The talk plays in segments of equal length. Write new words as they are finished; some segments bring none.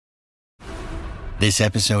This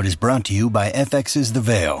episode is brought to you by FX's The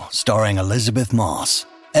Veil, starring Elizabeth Moss.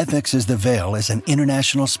 FX's The Veil is an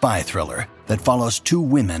international spy thriller that follows two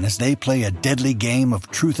women as they play a deadly game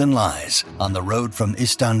of truth and lies on the road from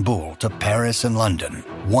Istanbul to Paris and London.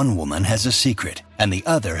 One woman has a secret, and the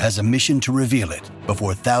other has a mission to reveal it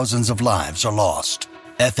before thousands of lives are lost.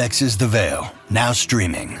 FX's The Veil, now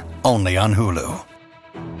streaming, only on Hulu.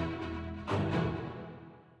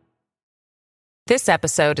 This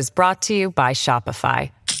episode is brought to you by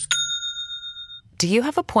Shopify. Do you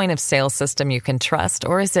have a point of sale system you can trust,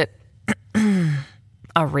 or is it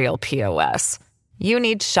a real POS? You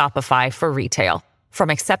need Shopify for retail. From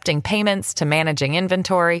accepting payments to managing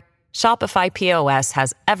inventory, Shopify POS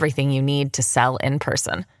has everything you need to sell in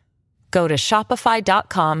person. Go to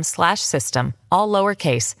shopify.com/system, all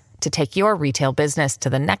lowercase, to take your retail business to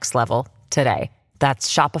the next level today.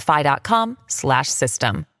 That's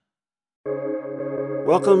shopify.com/system.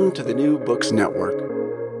 Welcome to the New Books Network.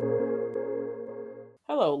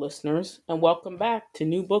 Hello, listeners, and welcome back to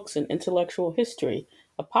New Books in Intellectual History,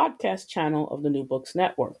 a podcast channel of the New Books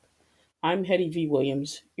Network. I'm Hetty V.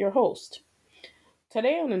 Williams, your host.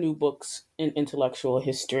 Today on the New Books in Intellectual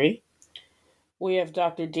History, we have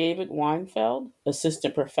Dr. David Weinfeld,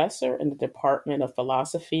 Assistant Professor in the Department of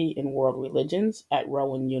Philosophy and World Religions at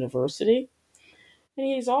Rowan University, and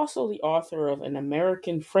he is also the author of An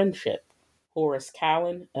American Friendship, Horace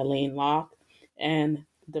Cowan, Elaine Locke, and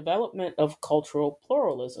Development of Cultural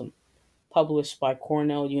Pluralism, published by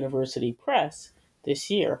Cornell University Press this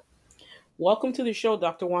year. Welcome to the show,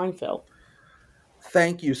 Dr. Weinfeld.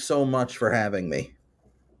 Thank you so much for having me.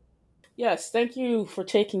 Yes, thank you for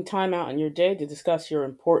taking time out in your day to discuss your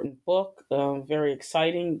important book, very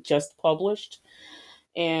exciting, just published.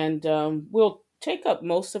 And we'll take up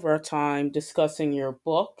most of our time discussing your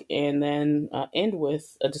book and then end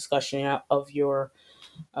with a discussion of your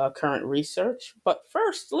current research. But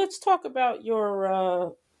first, let's talk about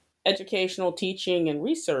your educational, teaching, and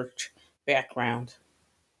research background.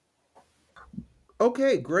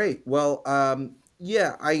 Okay, great. Well, I'm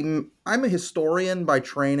a historian by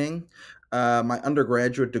training. My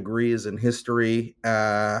undergraduate degree is in history,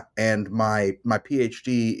 and my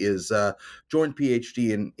PhD is joint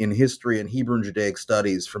PhD in history and Hebrew and Judaic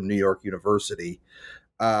studies from New York University.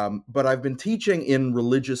 But I've been teaching in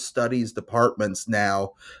religious studies departments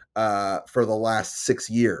now for the last 6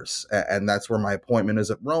 years, and that's where my appointment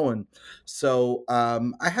is at Rowan. So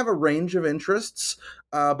I have a range of interests,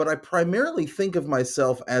 but I primarily think of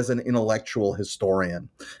myself as an intellectual historian.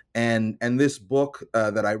 And this book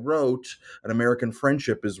that I wrote, An American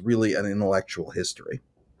Friendship, is really an intellectual history.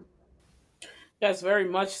 Yes, very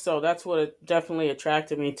much so. That's what definitely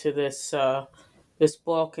attracted me to this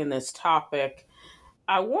book and this topic.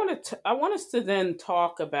 I want us to then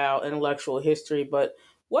talk about intellectual history, but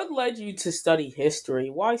what led you to study history?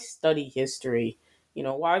 Why study history?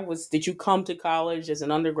 Did you come to college as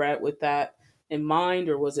an undergrad with that in mind,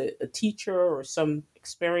 or was it a teacher or some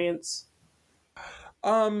experience?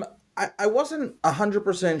 I wasn't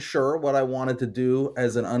 100% sure what I wanted to do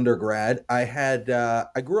as an undergrad. I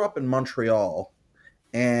grew up in Montreal.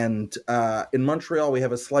 And in Montreal, we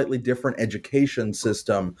have a slightly different education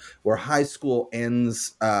system where high school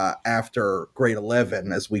ends after grade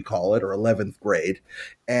 11, as we call it, or 11th grade.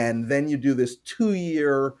 And then you do this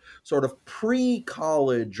 2-year sort of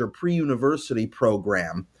pre-college or pre-university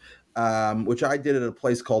program, which I did at a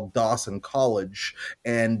place called Dawson College.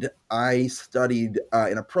 And I studied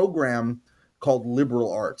in a program called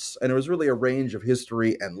liberal arts. And it was really a range of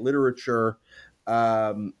history and literature.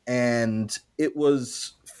 And it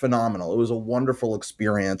was phenomenal. It was a wonderful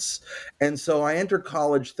experience. And so I entered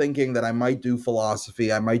college thinking that I might do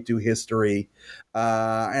philosophy, I might do history.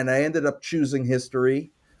 And I ended up choosing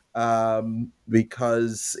history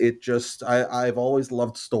because I've always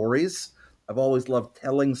loved stories. I've always loved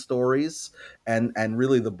telling stories. And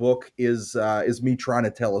really the book is me trying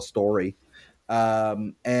to tell a story.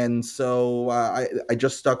 And so I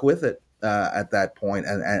just stuck with it. At that point,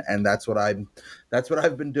 and that's what I've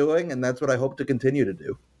been doing, and that's what I hope to continue to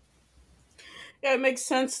do. Yeah, it makes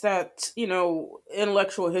sense that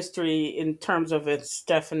intellectual history, in terms of its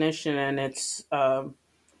definition and its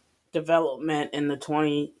development in the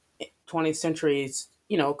 20th centuries,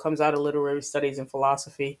 comes out of literary studies and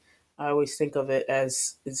philosophy. I always think of it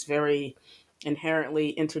as this very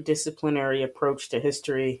inherently interdisciplinary approach to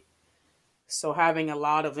history. So having a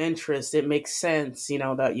lot of interest, it makes sense,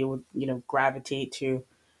 that you would, gravitate to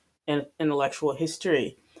intellectual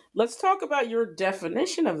history. Let's talk about your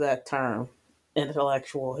definition of that term,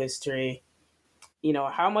 intellectual history.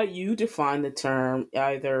 How might you define the term,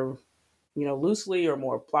 either, loosely or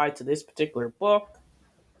more applied to this particular book?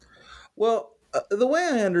 Well, The way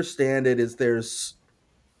I understand it is there's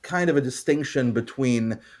kind of a distinction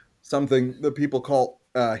between something that people call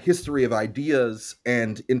history of ideas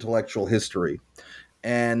and intellectual history.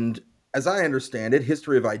 And as I understand it,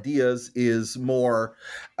 history of ideas is more,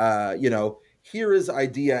 here is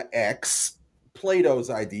idea X, Plato's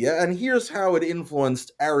idea, and here's how it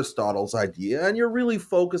influenced Aristotle's idea. And you're really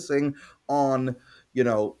focusing on, you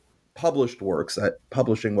know, published works. That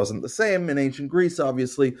publishing wasn't the same in ancient Greece,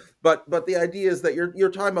 obviously, but the idea is that you're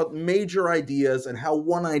talking about major ideas and how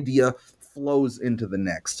one idea flows into the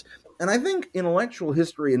next. And I think intellectual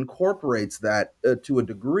history incorporates that to a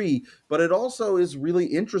degree, but it also is really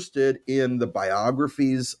interested in the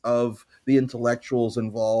biographies of the intellectuals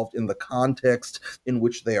involved, in the context in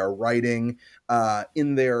which they are writing,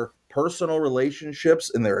 in their personal relationships,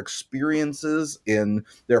 in their experiences, in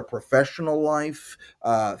their professional life,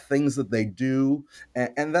 things that they do.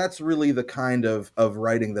 And that's really the kind of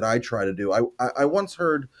writing that I try to do. I once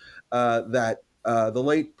heard that the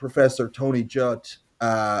late Professor Tony Judt,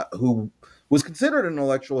 who was considered an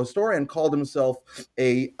intellectual historian, called himself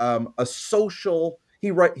a social. He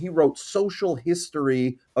wrote social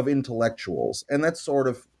history of intellectuals, and that's sort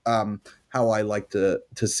of how I like to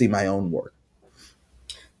see my own work.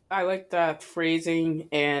 I like that phrasing,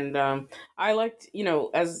 and I like,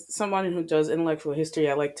 as someone who does intellectual history,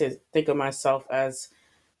 I like to think of myself as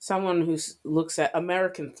someone who looks at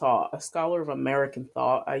American thought, a scholar of American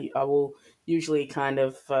thought. I will usually kind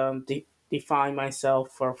of define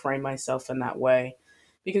myself or frame myself in that way,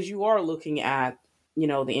 because you are looking at,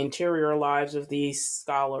 the interior lives of these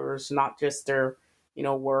scholars, not just their,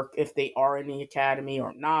 work, if they are in the academy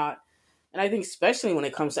or not. And I think especially when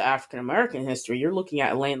it comes to African American history, you're looking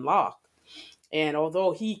at Alain Locke. And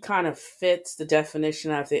although he kind of fits the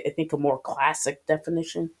definition, I think a more classic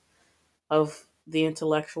definition of the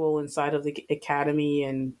intellectual inside of the academy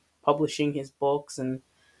and publishing his books and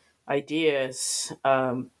ideas,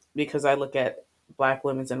 because I look at Black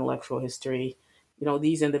women's intellectual history,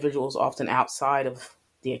 these individuals often outside of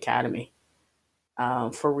the academy,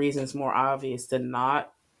 for reasons more obvious than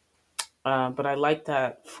not. But I like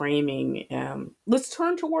that framing. Let's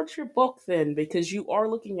turn towards your book then, because you are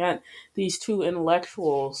looking at these two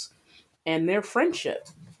intellectuals and their friendship,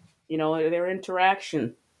 their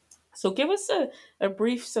interaction. So give us a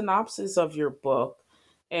brief synopsis of your book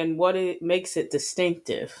and what it makes it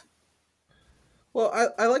distinctive.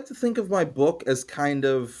 Well, I like to think of my book as kind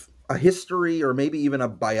of a history or maybe even a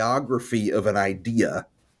biography of an idea.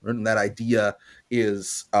 And that idea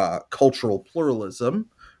is cultural pluralism,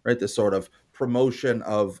 right? This sort of promotion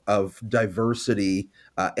of diversity,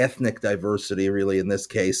 ethnic diversity, really in this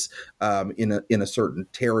case, in a certain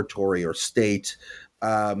territory or state.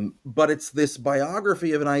 But it's this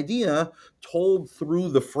biography of an idea told through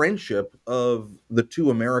the friendship of the two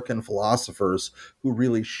American philosophers who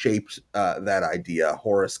really shaped that idea,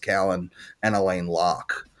 Horace Kallen and Alain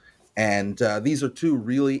Locke. And these are two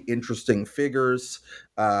really interesting figures.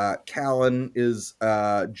 Kallen is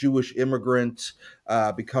a Jewish immigrant,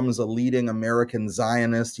 becomes a leading American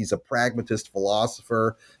Zionist. He's a pragmatist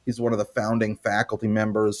philosopher. He's one of the founding faculty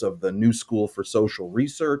members of the New School for Social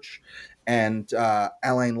Research. And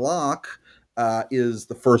Alain Locke is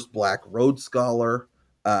the first Black Rhodes Scholar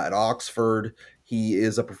at Oxford. He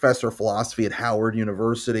is a professor of philosophy at Howard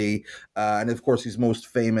University. And of course, he's most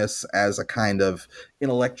famous as a kind of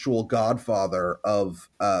intellectual godfather of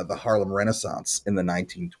the Harlem Renaissance in the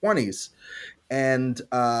 1920s. And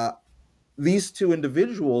these two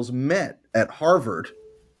individuals met at Harvard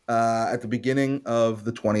at the beginning of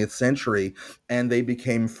the 20th century, and they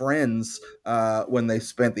became friends when they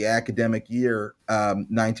spent the academic year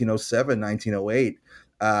 1907, 1908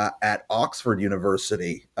 at Oxford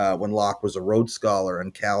University when Locke was a Rhodes Scholar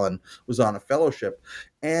and Kallen was on a fellowship.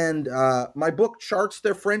 And my book charts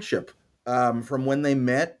their friendship from when they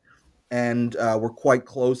met and were quite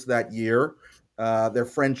close that year. Their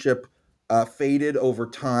friendship faded over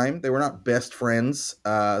time. They were not best friends,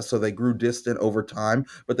 so they grew distant over time,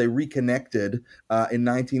 but they reconnected in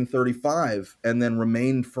 1935 and then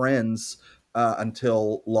remained friends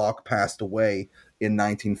until Locke passed away in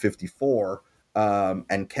 1954.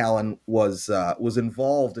 And Kallen was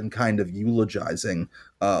involved in kind of eulogizing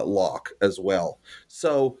Locke as well.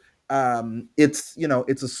 So it's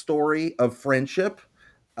a story of friendship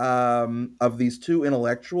of these two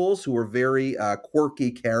intellectuals who are very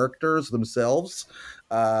quirky characters themselves.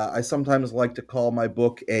 I sometimes like to call my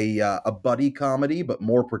book a buddy comedy, but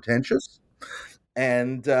more pretentious.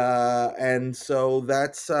 And so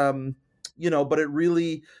that's but it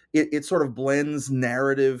really it sort of blends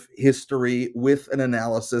narrative history with an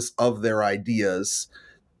analysis of their ideas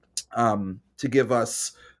to give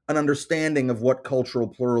us an understanding of what cultural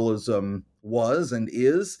pluralism was and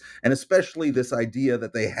is, and especially this idea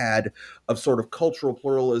that they had of sort of cultural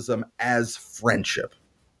pluralism as friendship.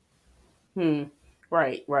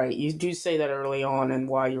 Right, right. You do say that early on, and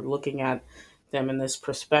why you're looking at them in this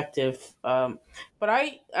perspective. But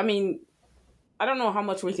I mean, I don't know how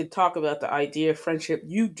much we could talk about the idea of friendship.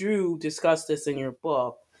 You do discuss this in your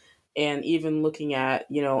book, and even looking at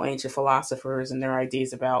ancient philosophers and their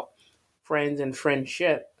ideas about friends and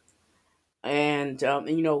friendship, and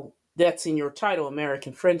that's in your title,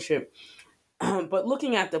 American Friendship. But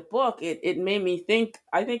looking at the book, it made me think.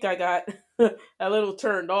 I think I got a little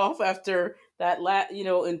turned off after that.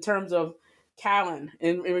 In terms of Callan,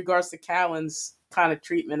 in regards to Callan's kind of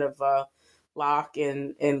treatment of Locke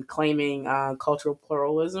and claiming cultural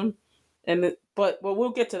pluralism, but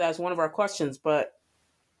we'll get to that as one of our questions. But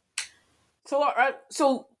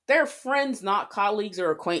so they're friends, not colleagues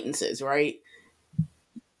or acquaintances, right?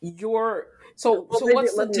 You're so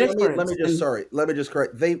what's the difference? Let me just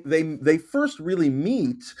correct. They first really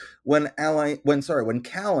meet when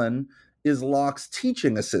Callan is Locke's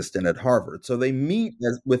teaching assistant at Harvard. So they meet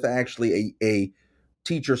with actually a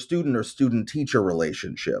teacher student or student teacher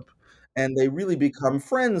relationship, and they really become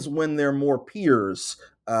friends when they're more peers.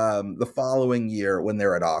 The following year, when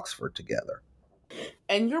they're at Oxford together.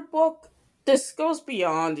 And your book, this goes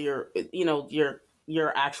beyond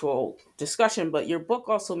your actual discussion, but your book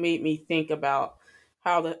also made me think about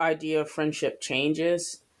how the idea of friendship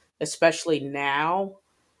changes, especially now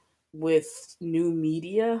with new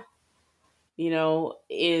media.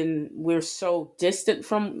 We're so distant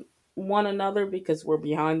from one another because we're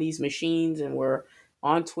behind these machines and we're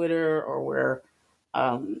on Twitter or we're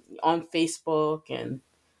on Facebook, and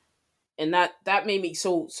that made me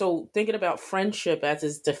so thinking about friendship as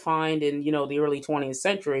is defined in the early 20th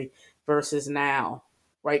century versus now,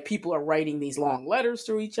 right? People are writing these long letters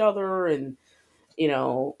to each other, and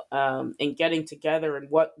getting together, and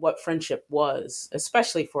what friendship was,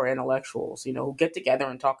 especially for intellectuals, who get together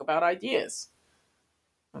and talk about ideas.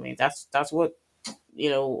 I mean, that's what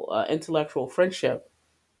intellectual friendship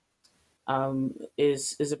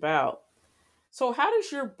is about. So how does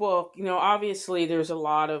your book, obviously there's a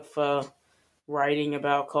lot of writing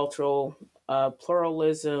about cultural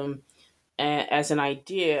pluralism as an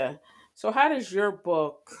idea. So how does your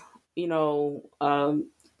book, build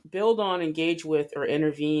on, engage with, or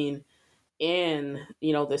intervene in,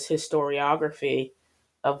 this historiography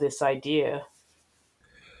of this idea?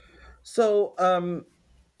 So,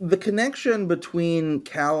 the connection between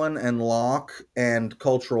Callan and Locke and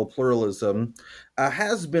cultural pluralism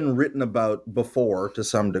has been written about before to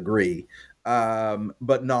some degree,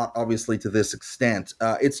 but not obviously to this extent.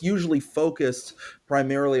 It's usually focused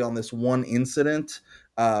primarily on this one incident.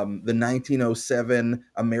 The 1907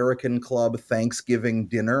 American Club Thanksgiving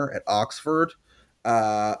dinner at Oxford,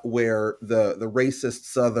 where the racist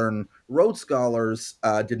Southern Rhodes Scholars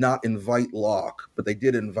did not invite Locke, but they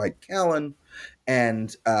did invite Callan,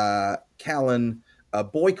 and Callan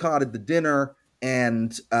boycotted the dinner,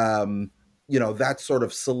 and that sort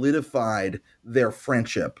of solidified their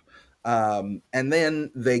friendship. And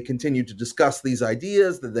then they continued to discuss these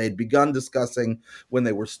ideas that they'd begun discussing when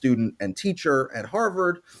they were student and teacher at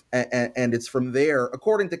Harvard. And it's from there,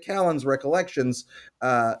 according to Callan's recollections,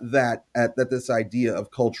 that this idea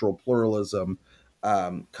of cultural pluralism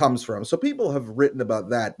comes from. So people have written about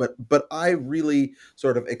that, but I really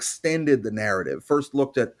sort of extended the narrative. First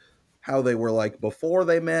looked at how they were like before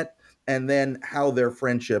they met, and then how their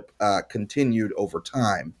friendship continued over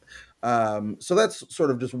time. So that's sort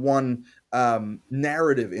of just one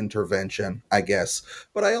narrative intervention, I guess.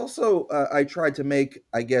 But I also I tried to make,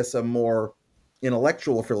 I guess, a more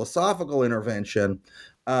intellectual, philosophical intervention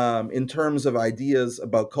in terms of ideas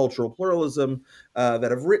about cultural pluralism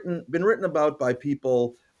that have been written about by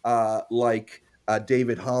people like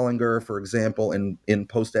David Hollinger, for example, in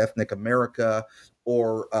Post-Ethnic America,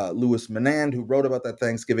 or Louis Menand, who wrote about that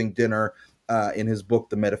Thanksgiving dinner in his book,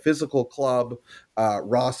 The Metaphysical Club.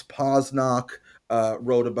 Ross Posnock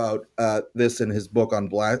wrote about this in his book on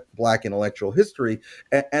Black intellectual history.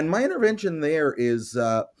 And my intervention there is,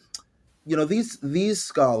 these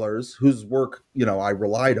scholars whose work, I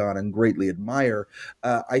relied on and greatly admire,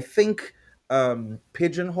 I think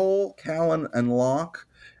pigeonhole Callan and Locke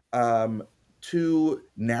too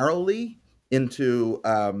narrowly into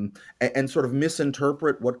and sort of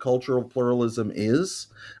misinterpret what cultural pluralism is.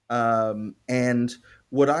 And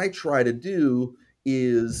what I try to do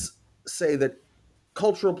is say that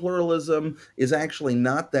cultural pluralism is actually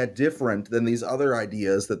not that different than these other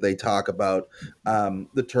ideas that they talk about,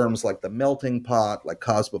 the terms like the melting pot, like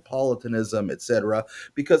cosmopolitanism, etc.,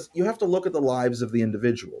 because you have to look at the lives of the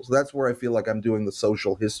individuals. That's where I feel like I'm doing the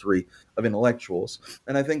social history of intellectuals.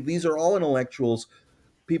 And I think these are all intellectuals,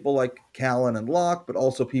 people like Callan and Locke, but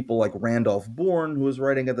also people like Randolph Bourne, who was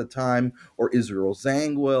writing at the time, or Israel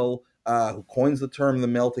Zangwill, who coins the term the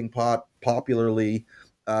melting pot popularly,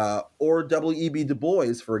 or W.E.B. Du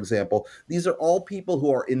Bois, for example. These are all people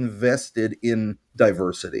who are invested in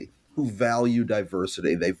diversity, who value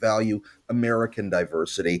diversity. They value American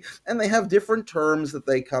diversity. And they have different terms that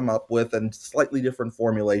they come up with and slightly different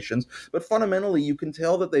formulations. But fundamentally, you can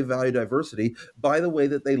tell that they value diversity by the way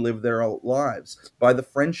that they live their lives, by the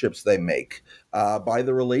friendships they make, by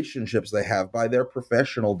the relationships they have, by their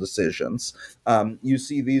professional decisions. You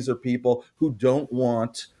see, these are people who don't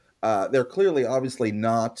want, they're clearly, obviously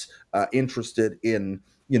not interested in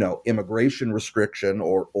immigration restriction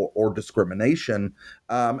or discrimination,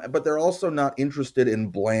 but they're also not interested in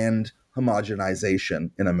bland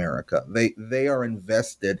homogenization in America. They are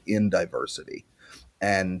invested in diversity,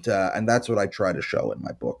 and that's what I try to show in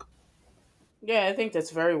my book. Yeah, I think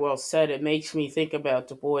that's very well said. It makes me think about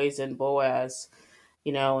Du Bois and Boas,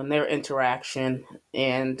 and their interaction.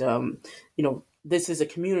 And, this is a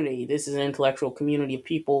community, this is an intellectual community of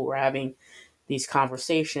people who are having these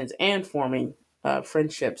conversations and forming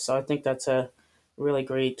friendships. So I think that's a really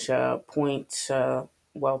great point.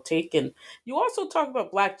 Well taken. You also talk about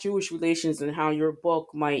Black Jewish relations and how your book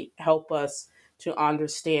might help us to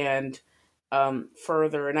understand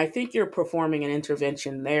further. And I think you're performing an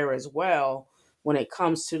intervention there as well when it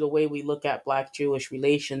comes to the way we look at Black Jewish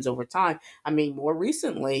relations over time. I mean, more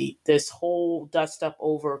recently, this whole dust up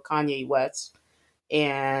over Kanye West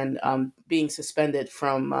and being suspended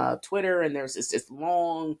from Twitter, and there's this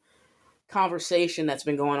long conversation that's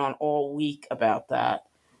been going on all week about that.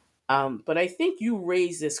 But I think you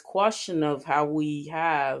raised this question of how we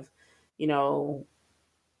you know,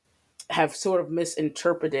 have sort of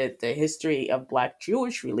misinterpreted the history of Black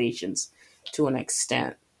Jewish relations to an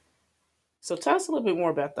extent. So tell us a little bit more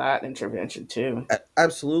about that intervention too.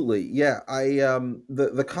 Absolutely, yeah. I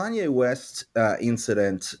the Kanye West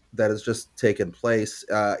incident that has just taken place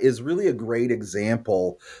is really a great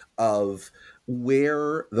example of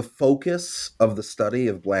where the focus of the study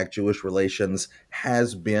of Black Jewish relations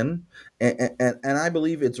has been, and I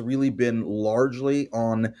believe it's really been largely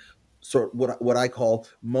on sort of what I call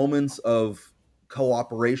moments of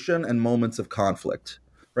cooperation and moments of conflict.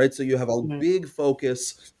 Right, so you have a Mhm. big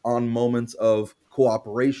focus on moments of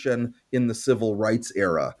cooperation in the civil rights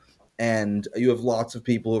era. And you have lots of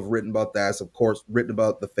people who have written about that, of course, written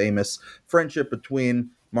about the famous friendship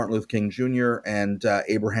between Martin Luther King Jr. and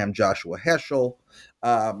Abraham Joshua Heschel.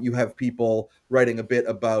 You have people writing a bit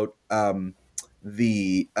about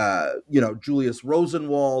the Julius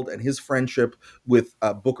Rosenwald and his friendship with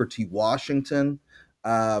Booker T. Washington.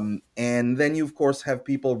 And then you, of course, have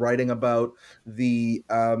people writing about the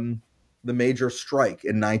major strike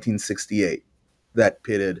in 1968 that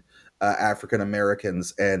pitted African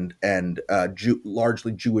Americans and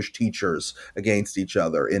largely Jewish teachers against each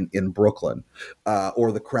other in Brooklyn,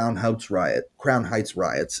 or the Crown Heights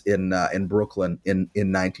riots in Brooklyn in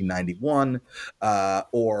 1991,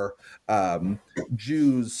 or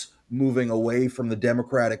Jews moving away from the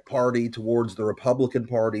Democratic Party towards the Republican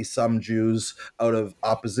Party, some Jews out of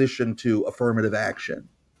opposition to affirmative action,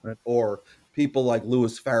 right? Or people like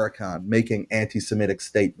Louis Farrakhan making anti-Semitic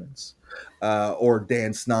statements, or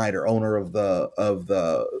Dan Snyder, owner of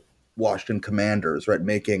the Washington Commanders, right,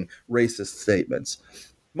 making racist statements.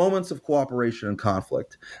 Moments of cooperation and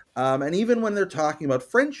conflict. And even when they're talking about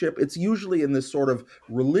friendship, it's usually in this sort of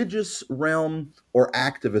religious realm or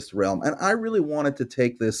activist realm. And I really wanted to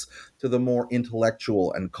take this to the more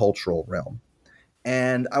intellectual and cultural realm.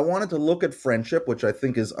 And I wanted to look at friendship, which I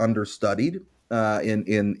think is understudied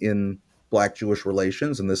in Black Jewish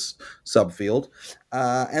relations in this subfield,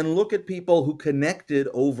 and look at people who connected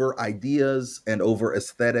over ideas and over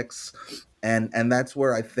aesthetics, and that's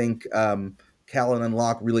where I think Callan and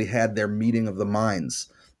Locke really had their meeting of the minds,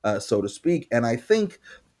 so to speak. And I think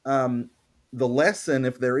the lesson,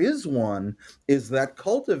 if there is one, is that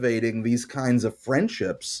cultivating these kinds of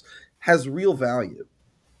friendships has real value.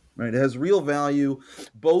 Right? It has real value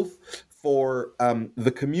both for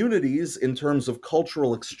the communities in terms of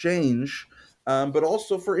cultural exchange, but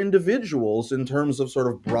also for individuals in terms of sort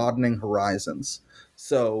of broadening horizons.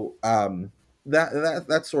 So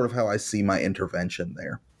that's sort of how I see my intervention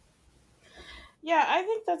there. Yeah, I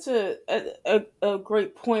think that's a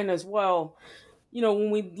great point as well.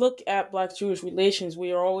 when we look at Black Jewish relations,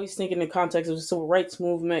 we are always thinking in the context of the civil rights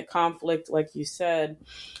movement, conflict, like you said,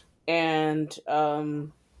 and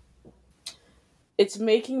it's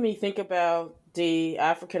making me think about the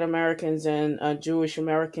African Americans and Jewish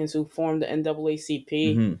Americans who formed the NAACP,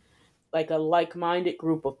 Mm-hmm. like a like-minded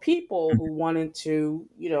group of people who wanted to,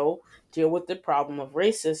 deal with the problem of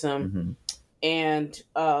racism Mm-hmm. and,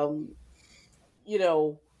 you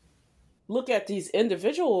know, look at these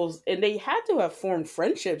individuals, and they had to have formed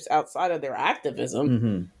friendships outside of their activism,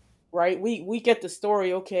 Mm-hmm. right? We get the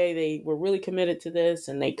story. Okay, they were really committed to this,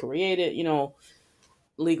 and they created,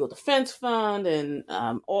 legal defense fund and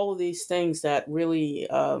all of these things that really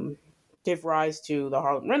give rise to the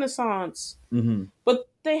Harlem Renaissance. Mm-hmm. But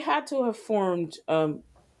they had to have formed,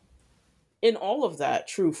 in all of that,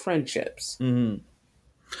 true friendships. Mm-hmm.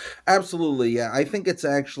 Absolutely, yeah. I think it's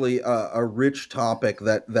actually a rich topic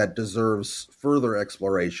that deserves further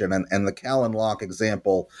exploration, and the Callan Locke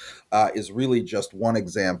example is really just one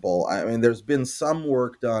example. I mean, there's been some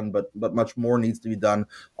work done, but much more needs to be done.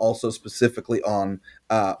 Also, specifically on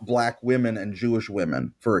Black women and Jewish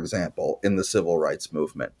women, for example, in the civil rights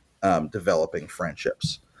movement, developing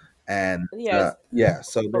friendships, and Yes.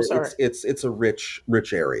 so Oh, sorry. it's a rich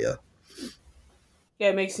area. Yeah,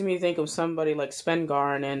 it makes me think of somebody like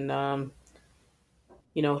Spengarn and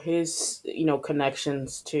his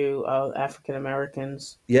connections to African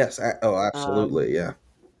Americans. Yes, Um, absolutely, yeah.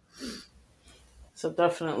 so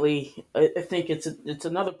definitely, I think it's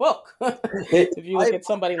another book. It, If you look at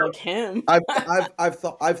somebody like him. I've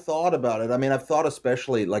thought about it. I mean, I've thought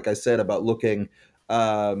especially, like I said, about looking.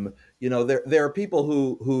 There are people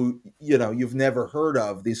who you've never heard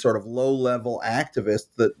of, these sort of low level activists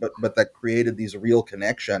but that created these real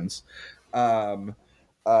connections. There's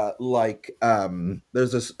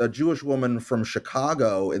a Jewish woman from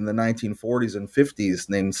Chicago in the 1940s and 50s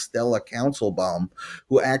named Stella Councilbaum,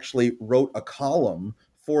 who actually wrote a column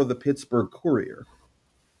for the Pittsburgh Courier.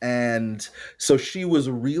 And so she was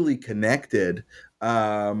really connected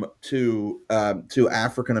to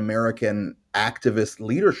African American activist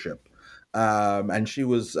leadership, and she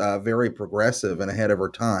was very progressive and ahead of her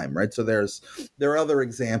time. Right. So there are other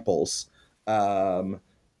examples that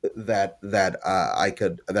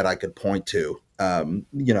I could point to. And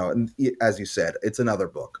as you said, it's another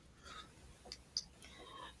book.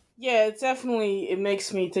 Yeah, it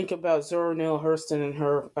makes me think about Zora Neale Hurston and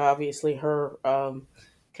her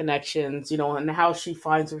connections, and how she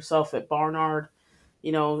finds herself at Barnard,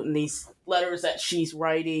 in these letters that she's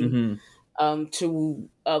writing Mm-hmm. To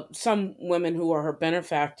some women who are her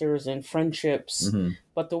benefactors and friendships. Mm-hmm.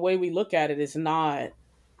 But the way we look at it is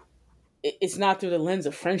it's not through the lens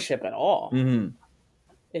of friendship at all. Mm-hmm.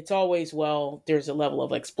 It's always, well, there's a level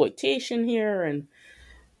of exploitation here, and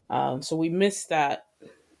so we miss that,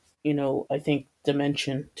 I think,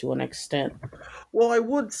 dimension to an extent. Well, I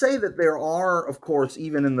would say that there are, of course,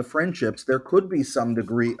 even in the friendships, there could be some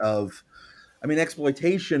degree of, I mean,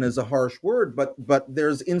 exploitation is a harsh word, but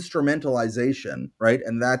there's instrumentalization, right?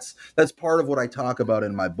 And that's part of what I talk about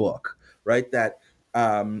in my book, right? That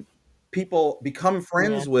people become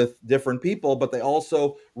friends Yeah. with different people, but they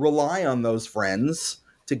also rely on those friends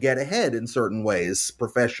to get ahead in certain ways,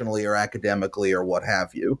 professionally or academically or what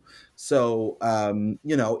have you. So,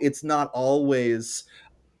 it's not always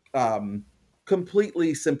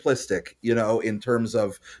completely simplistic, in terms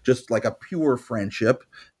of just like a pure friendship.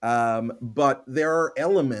 But there are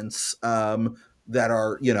elements that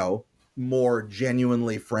are, more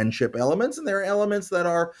genuinely friendship elements, and there are elements that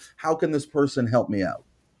are, how can this person help me out?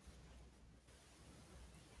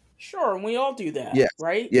 Sure, and we all do that, Yes,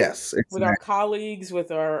 right? yes, With our exactly, colleagues,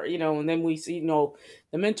 with our, and then we see,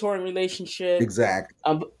 the mentoring relationship. exactly.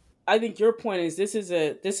 I think your point is this is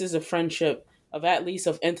a friendship of at least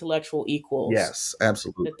of intellectual equals, Yes,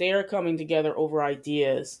 absolutely. that they are coming together over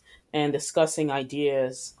ideas and discussing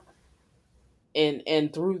ideas,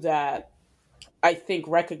 and through that, I think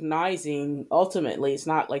recognizing ultimately it's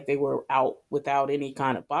not like they were out without any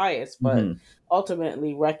kind of bias, but Mm-hmm.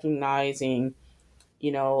 ultimately recognizing,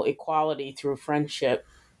 equality through friendship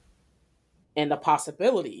and the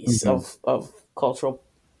possibilities Mm-hmm. of cultural,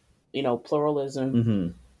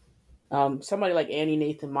 pluralism. Mm-hmm. Somebody like Annie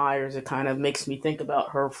Nathan Myers, it kind of makes me think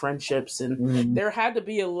about her friendships, and Mm-hmm. there had to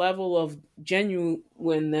be a level of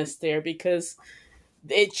genuineness there because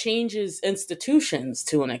it changes institutions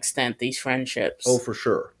to an extent, these friendships. Oh, for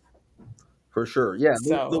sure. For sure. Yeah.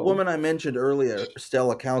 The So woman I mentioned earlier,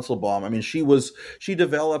 Stella Councilbaum, I mean, she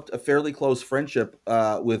developed a fairly close friendship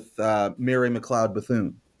with Mary McLeod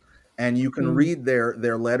Bethune. And you can read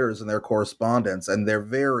their letters and their correspondence, and they're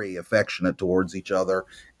very affectionate towards each other,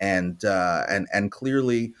 and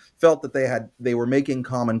clearly felt that they were making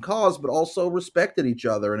common cause, but also respected each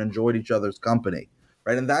other and enjoyed each other's company.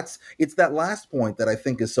 Right. And it's that last point that I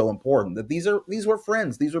think is so important, that these were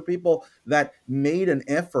friends. These were people that made an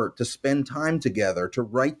effort to spend time together, to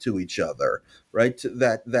write to each other, right?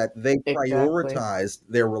 That they Exactly. prioritized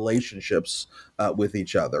their relationships with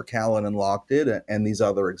each other. Callan and Locke did, and these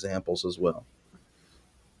other examples as well.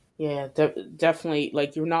 Yeah, definitely.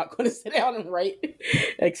 Like, you're not going to sit down and write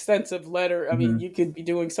extensive letter. I mean, you could be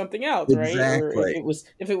doing something else, right? Or Exactly.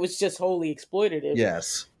 if it was just wholly exploitative,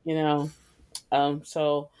 Yes. you know.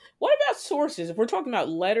 So what about sources? If we're talking about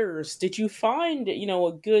letters, did you find,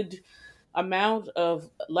 a good amount of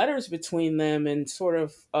letters between them, and sort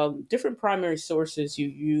of different primary sources you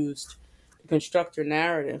used to construct your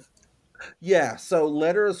narrative? Yeah, so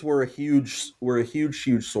letters were a huge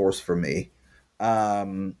source for me.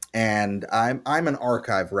 And I'm an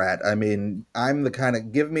archive rat. I mean, I'm the kind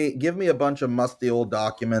of give me a bunch of musty old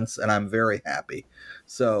documents and I'm very happy.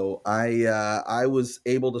 So I was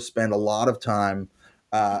able to spend a lot of time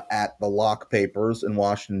at the Locke Papers in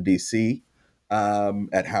Washington D.C.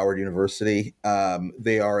 At Howard University.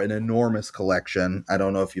 They are an enormous collection. I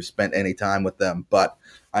don't know if you've spent any time with them, but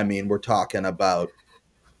I mean, we're talking about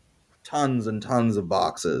tons and tons of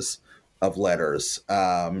boxes of letters,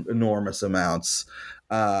 enormous amounts.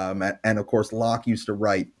 And of course, Locke used to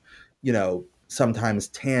write, sometimes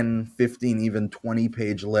 10, 15, even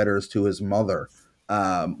 20-page letters to his mother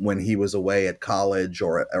when he was away at college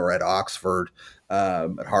or at Oxford,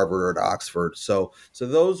 at Harvard or at Oxford. So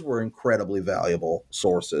those were incredibly valuable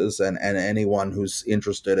sources, and anyone who's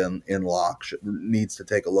interested in Locke needs to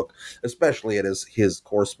take a look, especially at his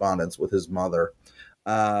correspondence with his mother.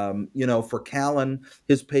 For Callan,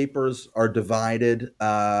 his papers are divided.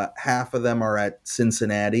 Half of them are at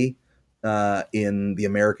Cincinnati in the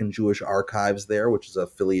American Jewish Archives there, which is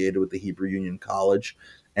affiliated with the Hebrew Union College,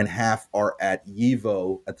 and half are at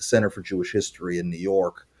YIVO at the Center for Jewish History in New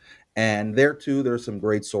York. And there, too, there's some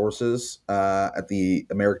great sources. At the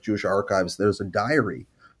American Jewish Archives, there's a diary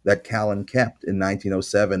that Callan kept in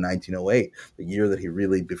 1907, 1908, the year that he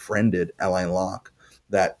really befriended Alain Locke,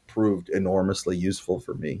 that proved enormously useful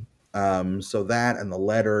for me. So that and the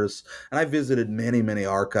letters, and I visited many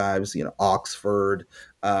archives, Oxford,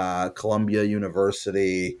 Columbia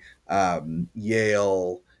University,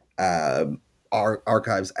 Yale,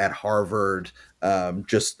 archives at Harvard.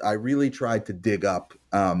 I really tried to dig up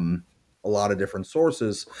a lot of different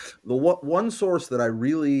sources. The one source that I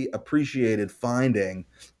really appreciated finding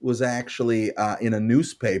was actually in a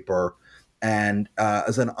newspaper, and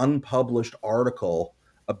as an unpublished article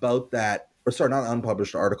about that, or sorry, not an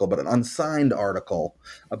unpublished article, but an unsigned article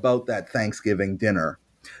about that Thanksgiving dinner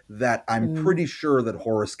that I'm pretty sure that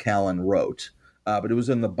Horace Callan wrote, but it was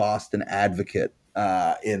in the Boston Advocate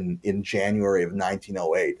in January of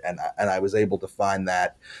 1908, and I was able to find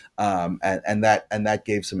that, and that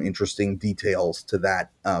gave some interesting details to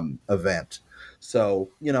that event. So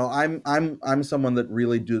I'm someone that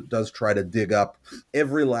really does try to dig up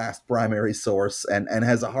every last primary source, and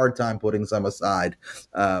has a hard time putting some aside.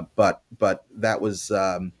 But that was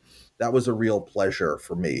a real pleasure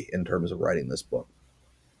for me in terms of writing this book.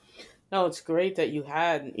 No, it's great that you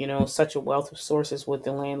had, such a wealth of sources with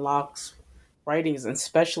Alain Locke's writings, and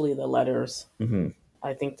especially the letters. Mm-hmm.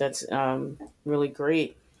 I think that's really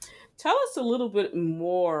great. Tell us a little bit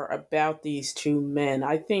more about these two men.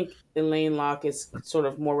 I think Alain Locke is sort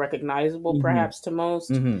of more recognizable, perhaps, to most.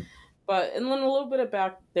 Mm-hmm. But and then a little bit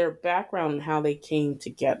about their background and how they came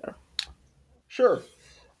together. Sure.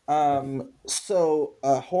 So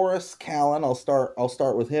Horace Callan, I'll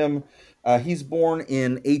start with him. He's born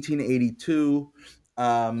in 1882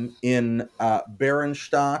 in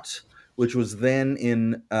Berrenstadt, which was then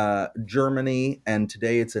in Germany, and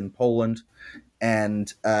today it's in Poland.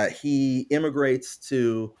 And he immigrates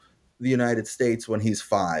to the United States when he's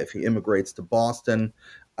 5. He immigrates to Boston.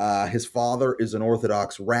 His father is an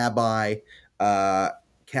Orthodox rabbi.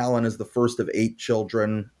 Callan is the first of 8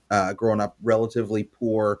 children, growing up relatively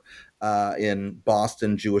poor in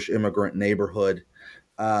Boston Jewish immigrant neighborhood.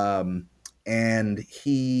 And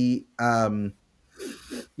he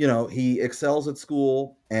excels at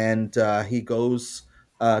school, and he goes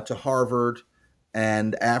to Harvard.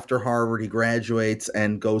 And after Harvard, he graduates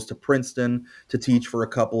and goes to Princeton to teach for a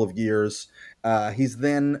couple of years. He's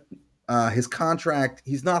then his contract,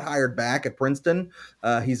 he's not hired back at Princeton.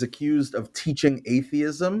 He's accused of teaching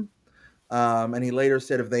atheism. And he later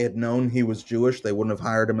said if they had known he was Jewish, they wouldn't have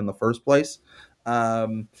hired him in the first place.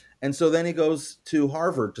 And so then he goes to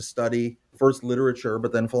Harvard to study first literature,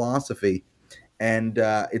 but then philosophy. And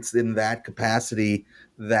it's in that capacity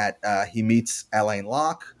that he meets Alain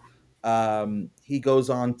Locke. He goes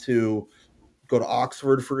on to go to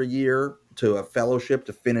Oxford for a year to a fellowship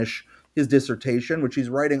to finish his dissertation, which he's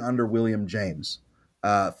writing under William James,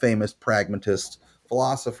 famous pragmatist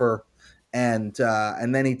philosopher. And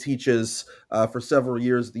then he teaches for several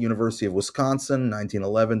years at the University of Wisconsin,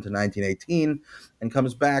 1911 to 1918, and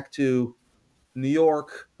comes back to New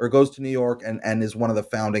York, or goes to New York, and is one of the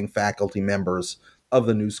founding faculty members of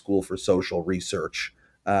the New School for Social Research,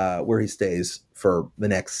 where he stays for the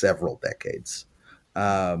next several decades.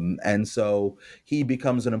 And so he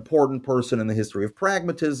becomes an important person in the history of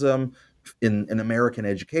pragmatism, in American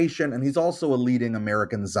education, and he's also a leading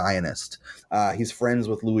American Zionist. He's friends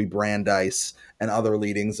with Louis Brandeis and other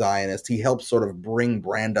leading Zionists. He helps sort of bring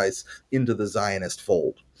Brandeis into the Zionist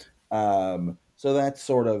fold. So that's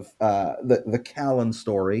sort of the Callan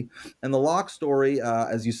story. And the Locke story,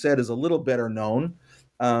 as you said, is a little better known.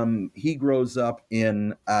 He grows up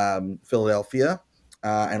in Philadelphia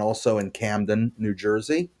and also in Camden, New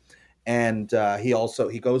Jersey. And he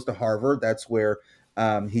goes to Harvard. That's where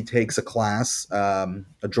he takes a class, a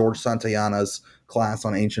George Santayana's class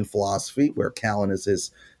on ancient philosophy, where Callan is his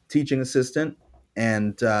teaching assistant.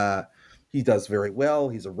 And he does very well.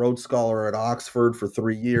 He's a Rhodes Scholar at Oxford for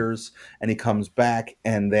 3 years, and he comes back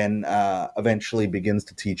and then eventually begins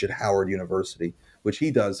to teach at Howard University, which he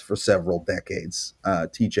does for several decades,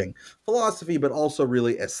 teaching philosophy, but also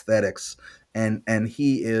really aesthetics. And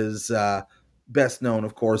he is best known,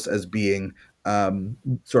 of course, as being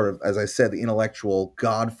sort of, as I said, the intellectual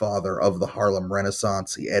godfather of the Harlem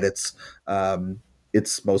Renaissance. He edits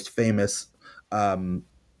its most famous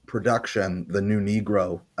production, The New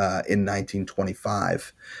Negro, in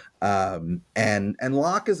 1925. And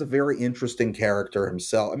Locke is a very interesting character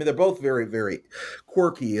himself. I mean, they're both very, very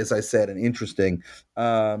quirky, as I said, and interesting.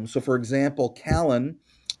 So, for example, Callan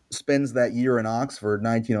spends that year in Oxford,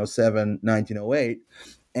 1907, 1908,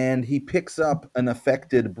 and he picks up an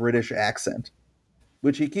affected British accent,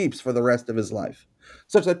 which he keeps for the rest of his life,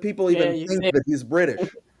 such that people even think that he's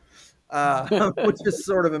British. Which is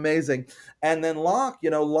sort of amazing. And then Locke,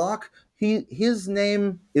 his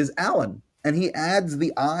name is Alan, and he adds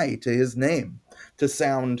the I to his name to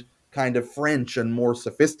sound kind of French and more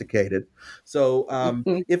sophisticated. So,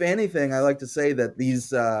 if anything, I like to say that these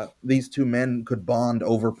two men could bond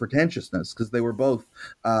over pretentiousness, because they were both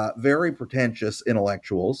very pretentious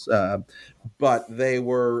intellectuals, but they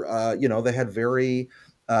were, they had very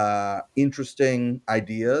interesting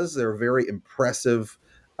ideas. They were very impressive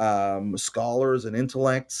scholars and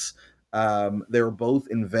intellects. They were both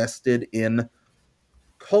invested in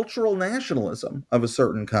cultural nationalism of a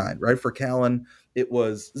certain kind, right? For Callan, it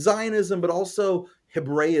was Zionism, but also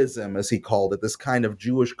Hebraism, as he called it, this kind of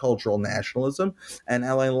Jewish cultural nationalism. And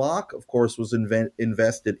Alain Locke, of course, was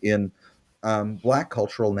invested in Black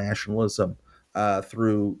cultural nationalism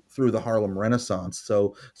through the Harlem Renaissance.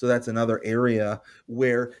 So that's another area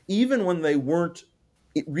where, even when they weren't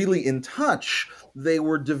really in touch, they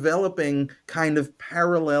were developing kind of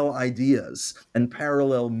parallel ideas and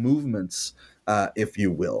parallel movements, if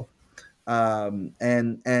you will. And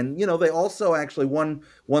they also actually, one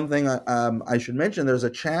thing I should mention, there's a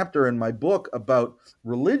chapter in my book about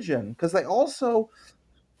religion, because they also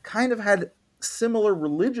kind of had similar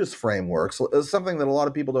religious frameworks. Something that a lot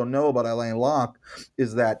of people don't know about Alain Locke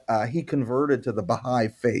is that he converted to the Baha'i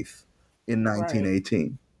faith in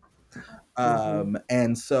 1918. Right.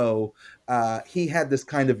 And so he had this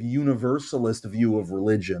kind of universalist view of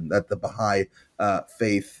religion that the Baha'i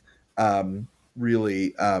faith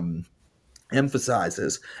really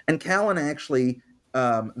emphasizes. And Callan actually,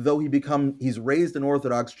 though he's raised an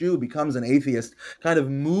Orthodox Jew, becomes an atheist, kind of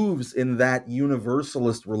moves in that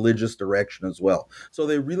universalist religious direction as well. So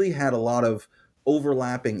they really had a lot of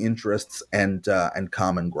overlapping interests and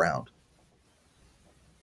common ground.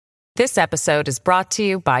 This episode is brought to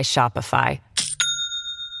you by Shopify.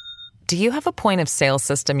 Do you have a point of sale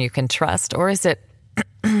system you can trust, or is it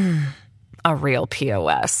a real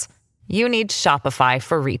POS? You need Shopify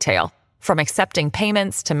for retail. From accepting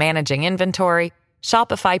payments to managing inventory,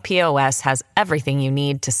 Shopify POS has everything you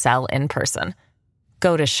need to sell in person.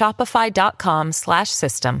 Go to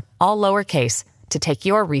shopify.com/system, all lowercase, to take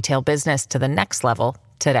your retail business to the next level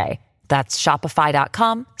today. That's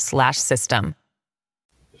shopify.com/system.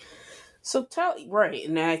 So right,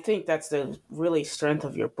 and I think that's the really strength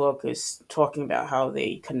of your book, is talking about how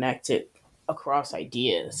they connected across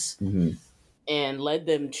ideas and led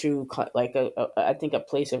them to like I think a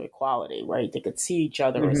place of equality, right? They could see each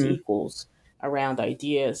other as equals around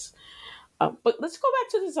ideas. But let's go back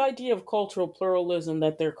to this idea of cultural pluralism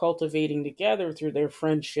that they're cultivating together through their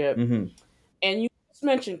friendship. Mm-hmm. And you just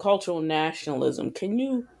mentioned cultural nationalism. Can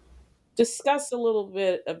you discuss a little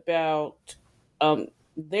bit about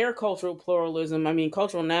their cultural pluralism? I mean,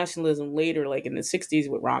 cultural nationalism later, like in the 60s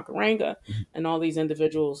with Ron Karenga and all these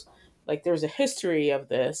individuals, like there's a history of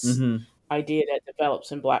this Mm-hmm. idea that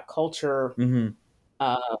develops in Black culture, Mm-hmm.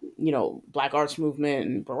 Black arts movement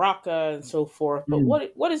and Baraka and so forth. But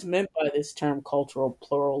what is meant by this term cultural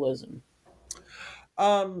pluralism?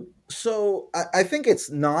 So I think it's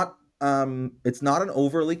not an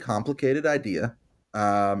overly complicated idea,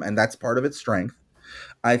 and that's part of its strength.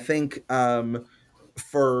 I think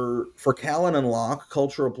for Callan and Locke,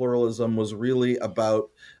 cultural pluralism was really about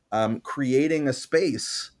creating a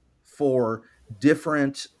space for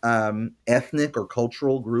different ethnic or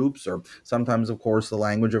cultural groups, or sometimes, of course, the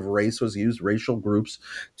language of race was used, racial groups,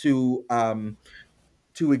 to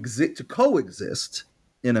coexist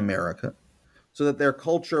in America, so that their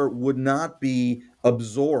culture would not be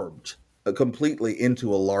absorbed completely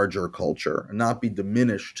into a larger culture and not be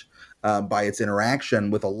diminished by its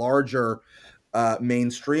interaction with a larger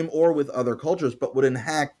mainstream or with other cultures, but would in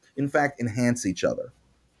fact enhance each other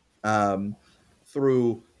um,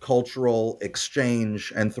 through cultural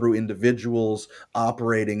exchange and through individuals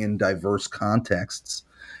operating in diverse contexts.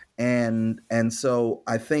 And so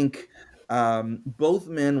I think both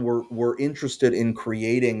men were interested in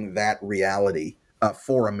creating that reality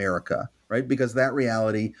for America, right? Because that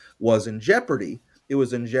reality was in jeopardy. It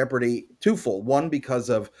was in jeopardy twofold. One, because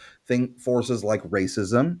of forces like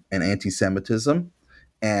racism and anti-Semitism,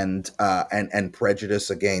 and prejudice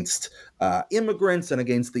against immigrants and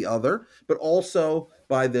against the other, but also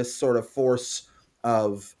by this sort of force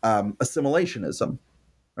of assimilationism,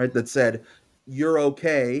 right? That said, you're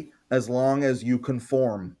okay as long as you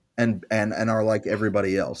conform and are like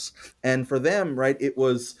everybody else. And for them, right, it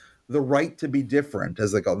was the right to be different,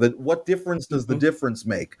 as they call it. What difference does the Mm-hmm. difference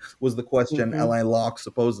make? Was the question Mm-hmm. L.A. Locke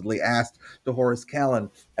supposedly asked to Horace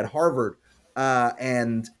Callan at Harvard,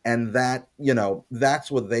 and that,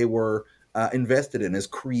 that's what they were invested in, is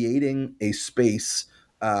creating a space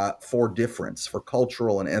for difference, for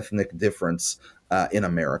cultural and ethnic difference in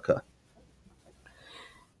America.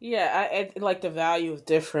 Yeah, I like the value of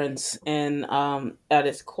difference and at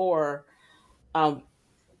its core. Um,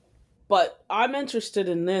 but I'm interested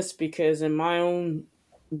in this because in my own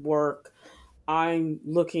work, I'm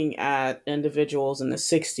looking at individuals in the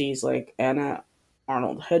 60s like Anna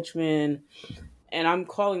Arnold Hedgeman, and I'm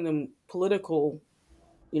calling them political,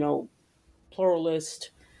 you know,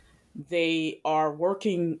 pluralist. They are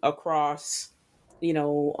working across, you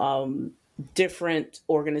know, different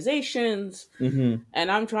organizations, Mm-hmm.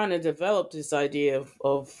 and I'm trying to develop this idea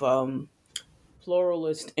of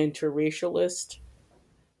pluralist interracialist.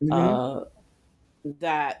 Mm-hmm. Uh,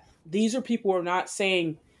 that these are people who are not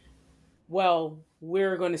saying, well,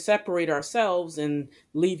 we're going to separate ourselves and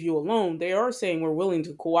leave you alone. They are saying we're willing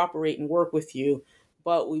to cooperate and work with you,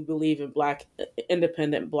 but we believe in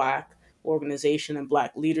independent black organization and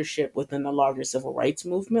black leadership within the larger civil rights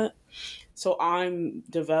movement. So I'm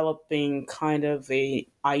developing kind of a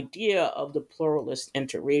idea of the pluralist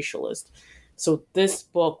interracialist. So this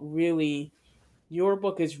book really, your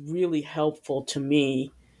book is really helpful to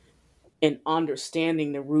me in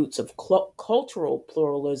understanding the roots of cultural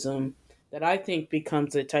pluralism that I think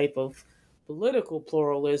becomes a type of political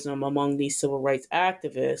pluralism among these civil rights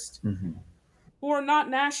activists Mm-hmm. who are not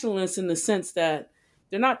nationalists in the sense that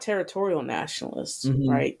they're not territorial nationalists, Mm-hmm.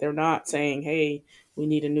 right? They're not saying, hey, we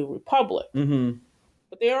need a new republic. Mm-hmm.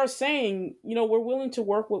 But they are saying, we're willing to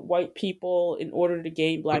work with white people in order to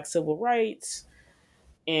gain black civil rights,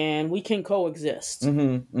 and we can coexist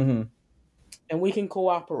Mm-hmm. Mm-hmm. and we can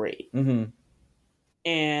cooperate Mm-hmm.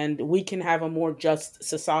 and we can have a more just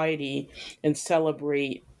society and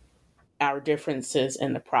celebrate our differences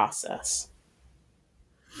in the process.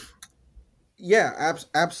 Yeah,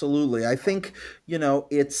 absolutely. I think,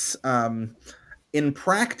 it's in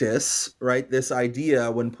practice, right? This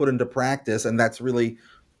idea, when put into practice, and that's really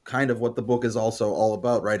kind of what the book is also all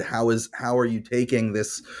about, right? How are you taking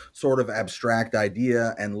this sort of abstract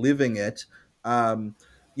idea and living it?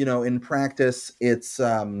 In practice, it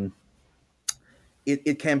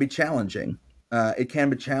can be challenging. It can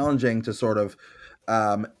be challenging to sort of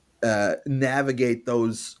um, navigate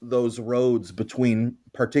those roads between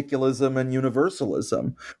particularism and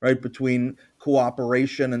universalism, right? Between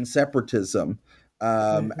cooperation and separatism.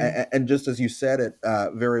 Mm-hmm. And just as you said it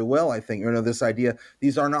very well, I think, this idea,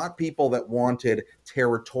 these are not people that wanted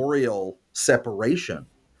territorial separation.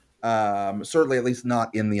 Certainly, at least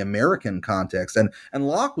not in the American context. And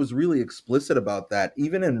Locke was really explicit about that,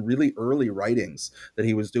 even in really early writings that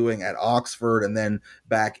he was doing at Oxford and then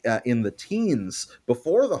back in the teens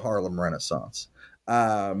before the Harlem Renaissance.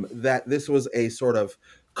 That this was a sort of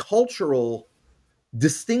cultural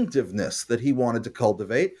distinctiveness that he wanted to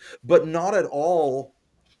cultivate, but not at all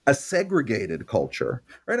a segregated culture,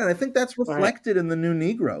 right? And I think that's reflected in the New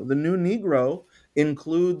Negro. The New Negro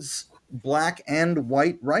includes black and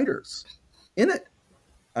white writers in it.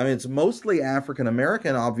 I mean, it's mostly African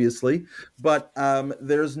American, obviously, but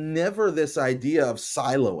there's never this idea of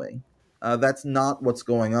siloing. That's not what's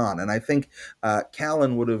going on, and I think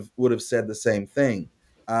Callan would have said the same thing.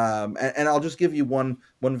 And I'll just give you one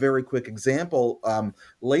very quick example.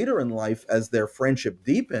 Later in life, as their friendship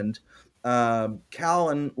deepened,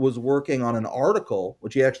 Callan was working on an article,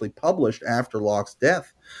 which he actually published after Locke's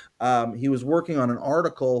death. He was working on an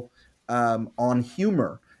article on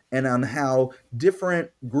humor and on how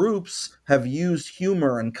different groups have used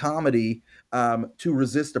humor and comedy to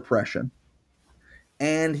resist oppression.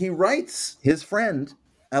 And he writes his friend,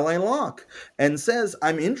 Alain Locke, and says,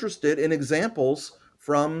 I'm interested in examples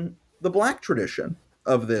from the black tradition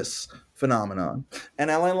of this phenomenon. And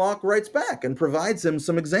Alain Locke writes back and provides him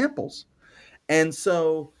some examples. And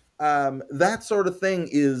so that sort of thing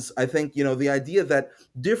is, I think, the idea that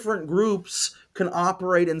different groups can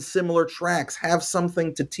operate in similar tracks, have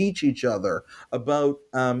something to teach each other about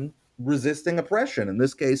resisting oppression, in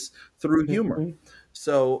this case, through humor. Mm-hmm.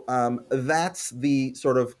 So that's the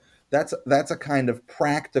sort of, that's a kind of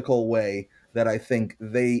practical way that I think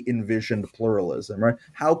they envisioned pluralism, right?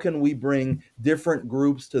 How can we bring different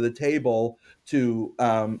groups to the table to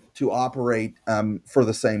operate for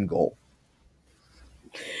the same goal?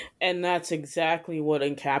 And that's exactly what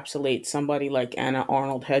encapsulates somebody like Anna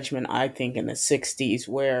Arnold Hedgeman, I think, in the 60s,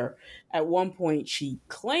 where at one point she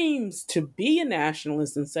claims to be a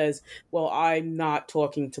nationalist and says, well, I'm not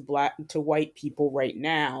talking to white people right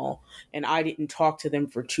now, and I didn't talk to them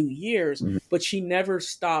for 2 years, mm-hmm. but she never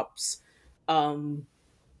stops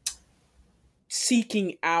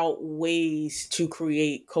seeking out ways to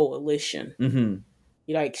create coalition. Mm-hmm.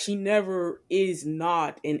 Like, she never is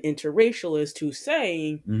not an interracialist who's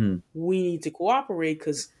saying mm-hmm. we need to cooperate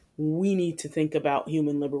because we need to think about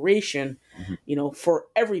human liberation, mm-hmm. For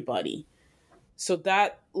everybody. So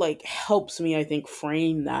that helps me, I think,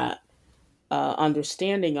 frame that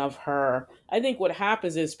understanding of her. I think what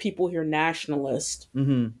happens is people hear nationalist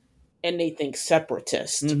mm-hmm. and they think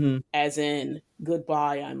separatist, mm-hmm. as in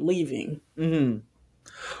goodbye, I'm leaving. Mm-hmm.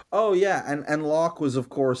 Oh yeah, and Locke was, of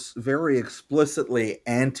course, very explicitly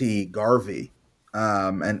anti-Garvey,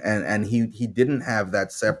 and he didn't have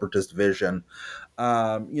that separatist vision.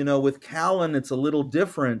 With Callan, it's a little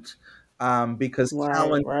different because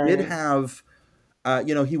Callan did have,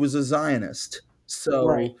 he was a Zionist,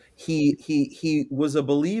 so he was a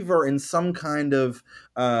believer in some kind of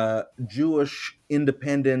Jewish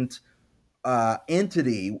independent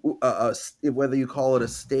entity, whether you call it a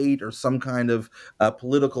state or some kind of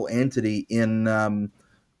political entity in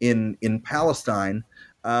Palestine,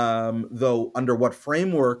 though under what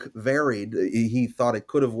framework varied. He thought it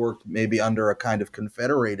could have worked maybe under a kind of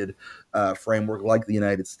confederated framework like the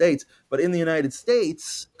United States. But in the United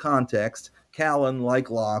States context, Callan, like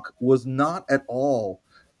Locke, was not at all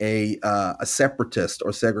a separatist or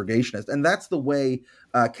segregationist. And that's the way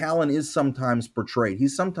Callan is sometimes portrayed.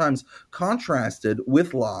 He's sometimes contrasted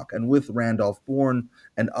with Locke and with Randolph Bourne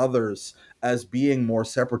and others as being more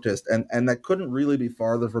separatist. And that couldn't really be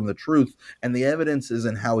farther from the truth. And the evidence is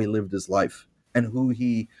in how he lived his life and who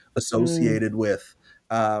he associated with.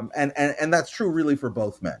 And that's true really for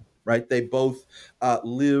both men, right? They both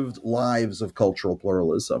lived lives of cultural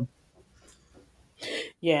pluralism.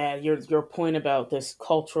 Yeah, your point about this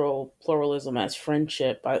cultural pluralism as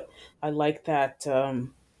friendship, I like that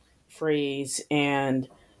phrase. And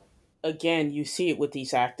again, you see it with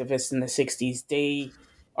these activists in the 60s. They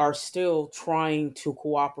are still trying to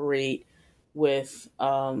cooperate with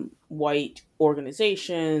white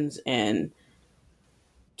organizations and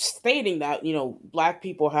stating that, Black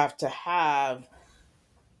people have to have,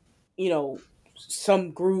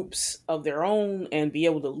 some groups of their own and be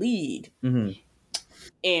able to lead. Mm-hmm.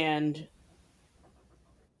 And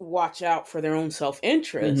watch out for their own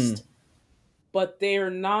self-interest, mm-hmm. but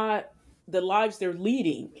they're not the lives they're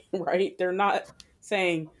leading, right? They're not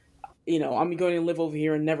saying, I'm going to live over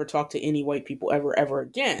here and never talk to any white people ever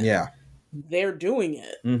again. Yeah. They're doing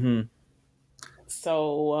it. Mm-hmm.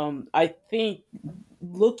 So I think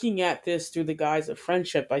looking at this through the guise of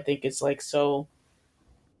friendship, I think it's so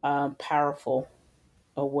powerful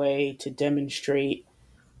a way to demonstrate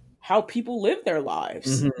how people live their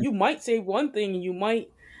lives. Mm-hmm. You might say one thing, you might,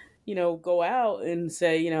 go out and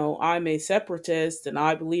say, I'm a separatist and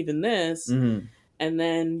I believe in this. Mm-hmm. And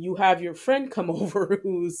then you have your friend come over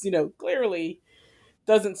who's, clearly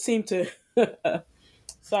doesn't seem to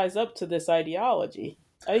size up to this ideology.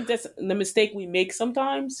 I think that's the mistake we make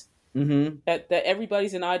sometimes. Mm-hmm. That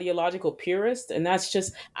everybody's an ideological purist, and that's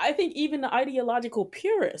just, I think even the ideological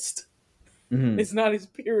purist Mm-hmm. is not as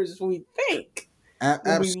pure as we think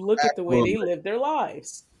when we look at the way they Absolutely. live their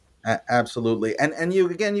lives. Absolutely. And you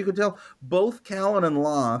could tell both Callan and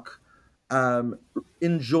Locke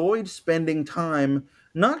enjoyed spending time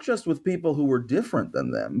not just with people who were different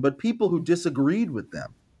than them, but people who disagreed with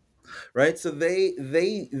them. Right? So they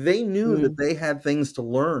knew that they had things to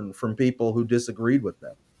learn from people who disagreed with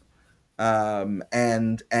them.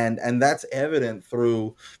 And that's evident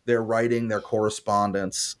through their writing, their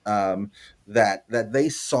correspondence, that they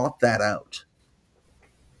sought that out.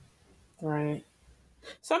 Right.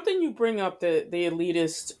 Something you bring up, the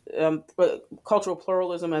elitist, cultural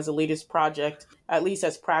pluralism as elitist project, at least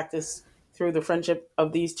as practiced through the friendship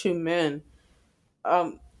of these two men.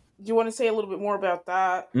 Do you want to say a little bit more about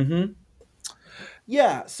that? Mm-hmm.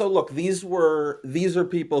 Yeah. So look, these are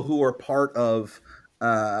people who are part of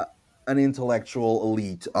an intellectual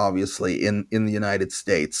elite, obviously in the United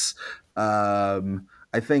States.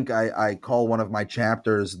 I think I call one of my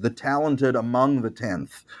chapters "The Talented Among the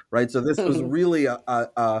Tenth," right? So this was really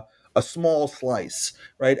a small slice,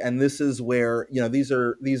 right? And this is where these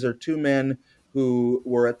are two men who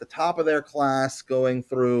were at the top of their class, going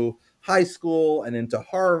through high school and into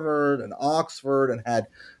Harvard and Oxford, and had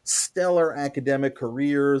stellar academic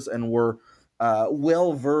careers, and were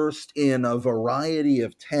well versed in a variety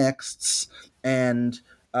of texts. And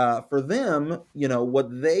for them,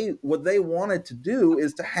 what they wanted to do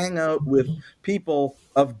is to hang out with people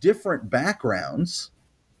of different backgrounds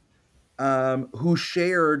who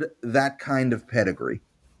shared that kind of pedigree,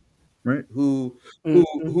 right? Who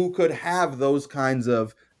could have those kinds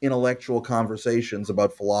of intellectual conversations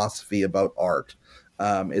about philosophy, about art,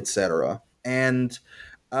 etc. And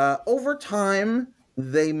over time,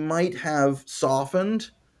 they might have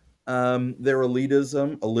softened their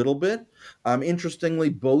elitism a little bit. Interestingly,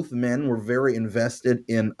 both men were very invested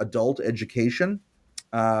in adult education.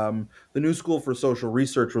 The New School for Social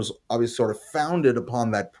Research was obviously sort of founded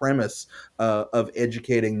upon that premise of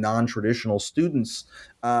educating non-traditional students.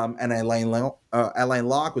 And Alain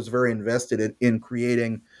Locke was very invested in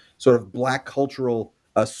creating sort of Black cultural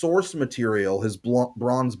source material, his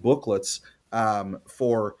bronze booklets,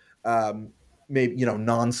 for maybe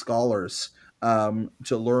non-scholars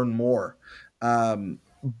to learn more.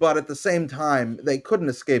 But at the same time, they couldn't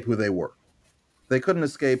escape who they were.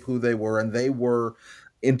 And they were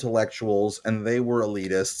intellectuals, and they were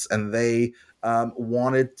elitists, and they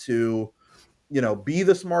wanted to, be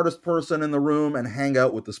the smartest person in the room and hang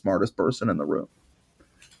out with the smartest person in the room.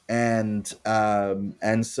 And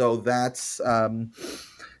so that's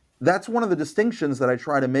one of the distinctions that I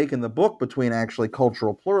try to make in the book between actually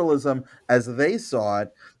cultural pluralism as they saw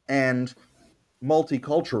it and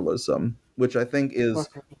multiculturalism, which I think is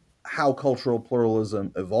how cultural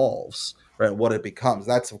pluralism evolves, right? What it becomes.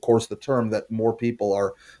 That's, of course, the term that more people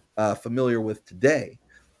are familiar with today.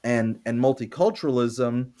 And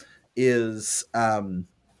multiculturalism is,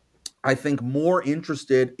 I think, more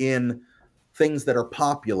interested in things that are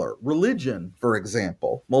popular. Religion, for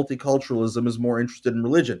example. Multiculturalism is more interested in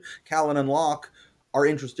religion. Callan and Locke are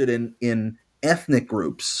interested in ethnic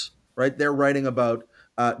groups, right? They're writing about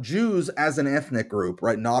Jews as an ethnic group,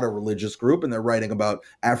 right? Not a religious group. And they're writing about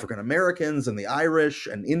African Americans and the Irish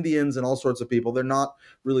and Indians and all sorts of people. They're not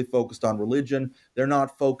really focused on religion. They're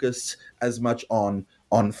not focused as much on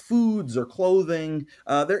foods or clothing.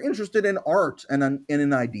 They're interested in art and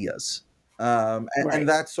in ideas. And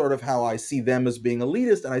that's sort of how I see them as being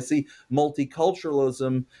elitist. And I see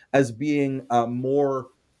multiculturalism as being more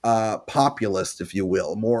populist, if you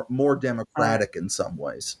will, more democratic in some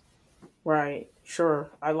ways. Right.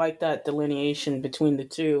 Sure. I like that delineation between the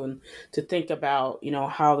two, and to think about,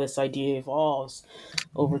 how this idea evolves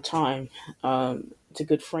over time. It's a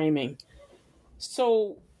good framing.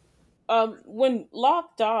 So, when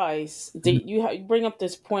Locke dies, you bring up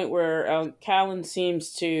this point where Callan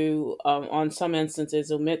seems to, on some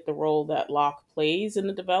instances, omit the role that Locke plays in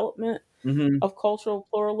the development of cultural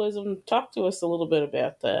pluralism. Talk to us a little bit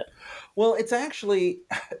about that. Well, it's actually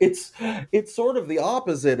it's sort of the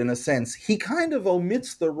opposite in a sense. He kind of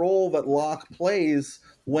omits the role that Locke plays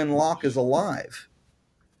when Locke is alive.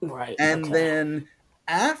 Right. And then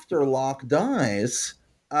after Locke dies,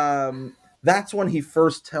 that's when he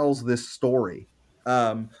first tells this story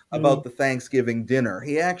about the Thanksgiving dinner.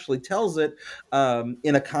 He actually tells it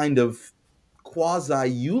in a kind of quasi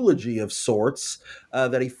eulogy of sorts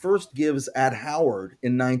that he first gives at Howard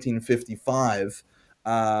in 1955.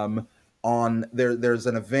 On there's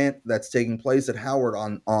an event that's taking place at Howard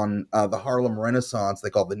on the Harlem Renaissance.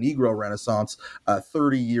 They call it the Negro Renaissance.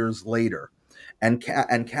 30 years later, and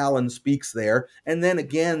Callan speaks there, and then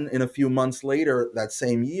again in a few months later that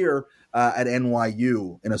same year at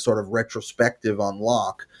NYU in a sort of retrospective on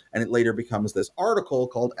Locke, and it later becomes this article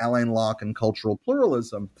called Alain Locke and Cultural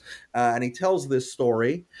Pluralism, and he tells this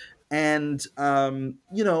story, and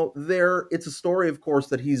it's a story, of course,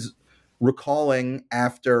 that he's recalling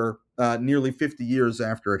after nearly 50 years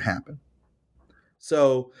after it happened.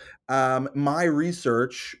 So my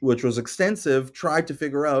research, which was extensive, tried to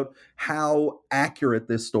figure out how accurate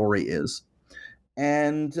this story is.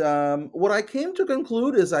 And what I came to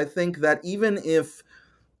conclude is I think that even if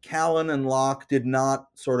Callan and Locke did not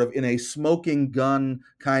sort of in a smoking gun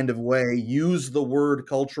kind of way use the word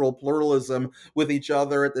cultural pluralism with each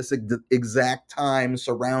other at this exact time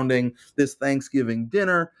surrounding this Thanksgiving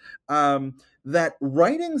dinner, that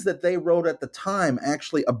writings that they wrote at the time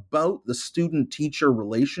actually about the student-teacher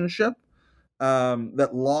relationship that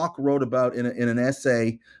Locke wrote about in an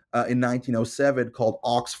essay in 1907 called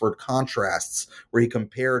Oxford Contrasts, where he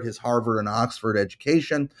compared his Harvard and Oxford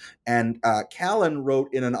education. And Callan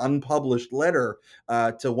wrote in an unpublished letter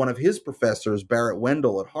to one of his professors, Barrett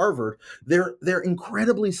Wendell at Harvard. They're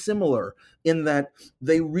incredibly similar in that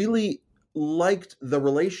they really liked the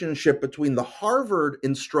relationship between the Harvard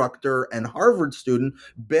instructor and Harvard student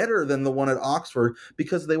better than the one at Oxford,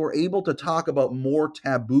 because they were able to talk about more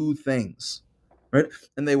taboo things, right?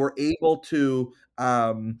 And they were able to,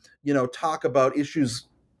 talk about issues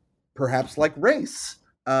perhaps like race,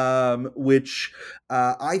 which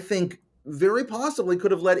I think very possibly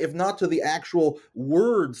could have led, if not to the actual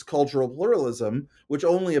words cultural pluralism, which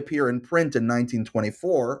only appear in print in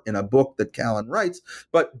 1924 in a book that Callan writes,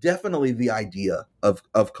 but definitely the idea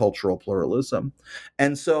of cultural pluralism.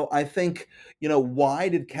 And so I think, why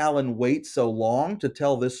did Callan wait so long to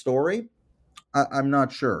tell this story? I'm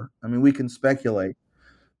not sure. I mean, we can speculate.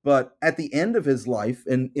 But at the end of his life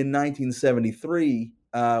in 1973,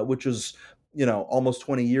 which is, almost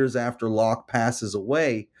 20 years after Locke passes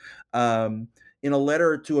away, in a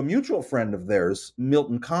letter to a mutual friend of theirs,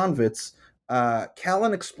 Milton Convitz,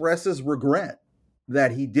 Callan expresses regret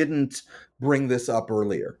that he didn't bring this up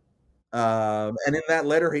earlier. And in that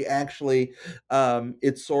letter, he actually,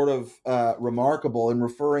 it's sort of remarkable in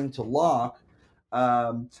referring to Locke.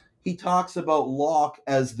 He talks about Locke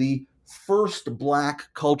as the first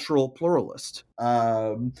Black cultural pluralist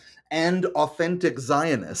and authentic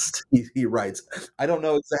Zionist. He writes. I don't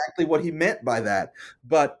know exactly what he meant by that,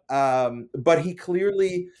 but he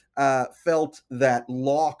clearly felt that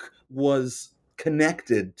Locke was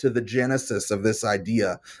connected to the genesis of this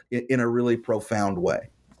idea in a really profound way.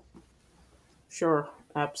 Sure,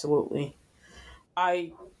 absolutely.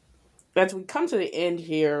 As we come to the end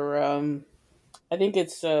here, I think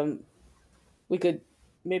it's we could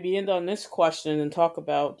maybe end on this question and talk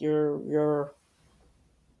about your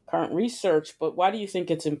current research. But why do you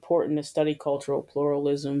think it's important to study cultural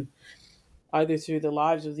pluralism, either through the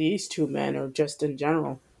lives of these two men or just in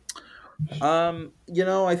general?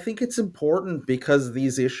 I think it's important because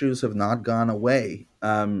these issues have not gone away,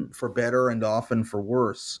 for better and often for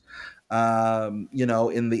worse. In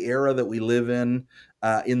the era that we live in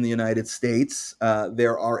the United States,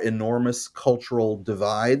 there are enormous cultural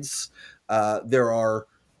divides. There are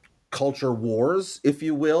culture wars, if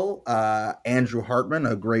you will. Andrew Hartman,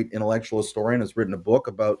 a great intellectual historian, has written a book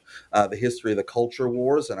about the history of the culture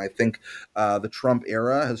wars, and I think the Trump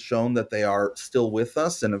era has shown that they are still with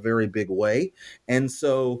us in a very big way. And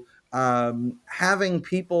so having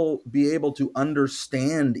people be able to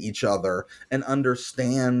understand each other and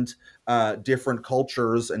understand different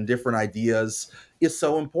cultures and different ideas is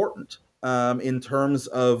so important in terms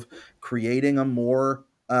of creating a more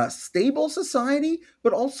stable society,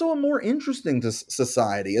 but also a more interesting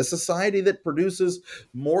society, a society that produces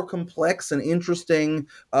more complex and interesting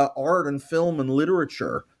art and film and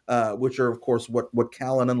literature, which are, of course, what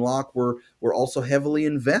Callan and Locke were also heavily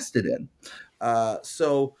invested in.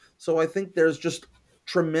 So I think there's just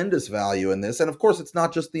tremendous value in this. And of course, it's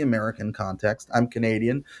not just the American context. I'm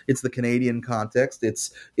Canadian. It's the Canadian context.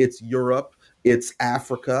 It's Europe. It's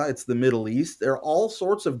Africa, it's the Middle East. There are all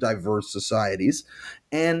sorts of diverse societies.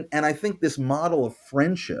 And I think this model of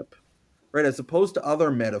friendship, right, as opposed to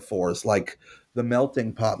other metaphors like the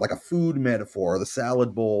melting pot, like a food metaphor, the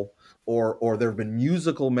salad bowl, or there have been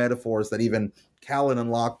musical metaphors that even Callan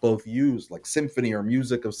and Locke both use, like symphony or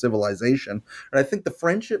music of civilization. And I think the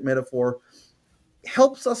friendship metaphor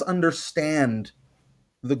helps us understand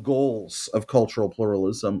the goals of cultural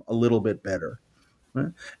pluralism a little bit better.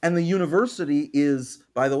 Right? And the university is,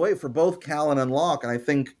 by the way, for both Callan and Locke, and I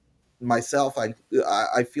think myself,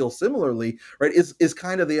 I feel similarly, right, is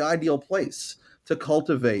kind of the ideal place to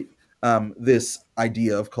cultivate this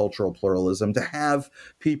idea of cultural pluralism, to have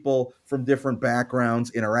people from different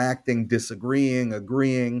backgrounds interacting, disagreeing,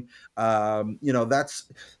 agreeing.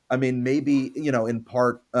 That's, I mean, maybe, in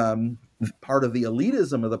part of the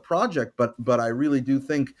elitism of the project, but I really do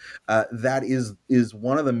think that is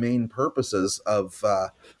one of the main purposes of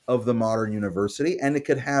the modern university, and it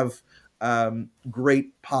could have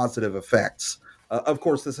great positive effects. Of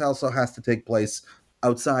course, this also has to take place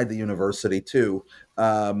outside the university too.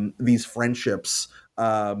 These friendships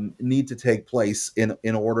need to take place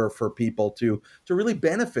in order for people to really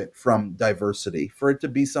benefit from diversity, for it to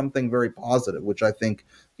be something very positive, which I think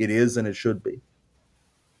it is and it should be.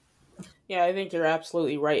 Yeah, I think you're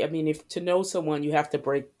absolutely right. I mean, if to know someone, you have to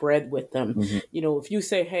break bread with them. Mm-hmm. If you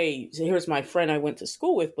say, "Hey, here's my friend I went to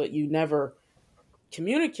school with," but you never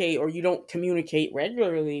communicate, or you don't communicate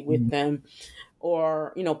regularly with them,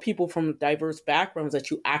 or people from diverse backgrounds that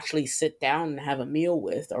you actually sit down and have a meal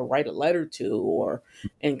with, or write a letter to, or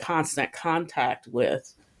in constant contact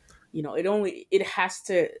with, it has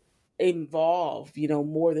to involve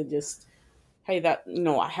more than just, hey, that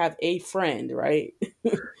I have a friend, right?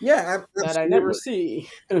 Yeah, that I never see.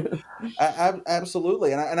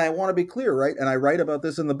 Absolutely. And I want to be clear, right? And I write about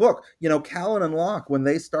this in the book. Callan and Locke, when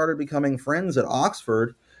they started becoming friends at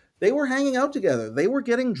Oxford, they were hanging out together. They were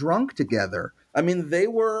getting drunk together. I mean, they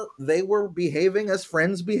were behaving as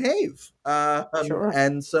friends behave. Sure.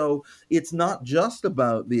 And so it's not just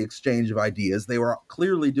about the exchange of ideas. They were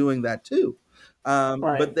clearly doing that too.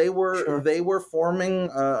 Right. But they were Sure. they were forming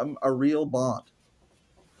a real bond.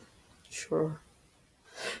 Sure.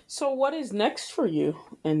 So what is next for you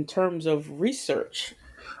in terms of research?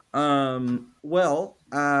 Well,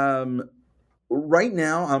 right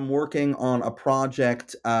now I'm working on a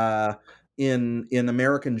project in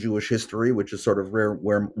American Jewish history, which is sort of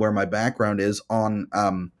where my background is, on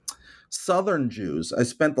Southern Jews. I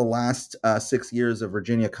spent the last 6 years at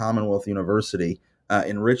Virginia Commonwealth University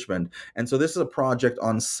in Richmond, and so this is a project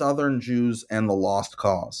on Southern Jews and the Lost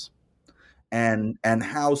Cause, and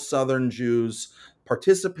how Southern Jews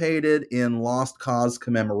participated in Lost Cause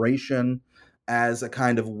commemoration as a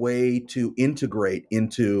kind of way to integrate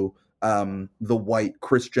into the white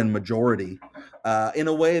Christian majority in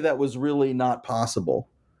a way that was really not possible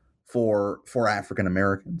for African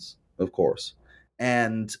Americans, of course.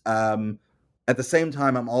 And at the same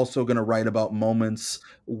time, I'm also going to write about moments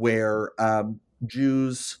where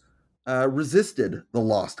Jews resisted the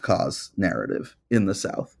Lost Cause narrative in the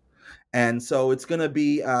South. And so it's going to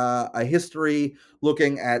be a history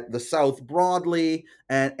looking at the South broadly,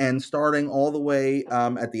 and starting all the way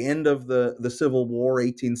at the end of the Civil War,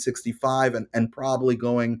 1865, and probably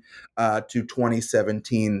going to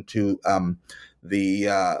 2017 to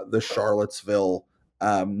the Charlottesville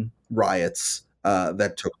riots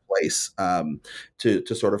that took place,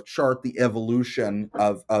 to sort of chart the evolution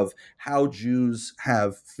of how Jews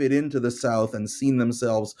have fit into the South and seen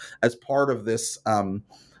themselves as part of this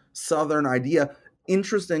Southern idea.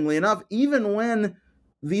 Interestingly enough, even when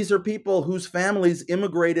these are people whose families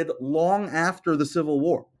immigrated long after the Civil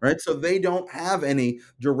War, right? So they don't have any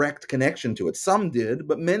direct connection to it. Some did,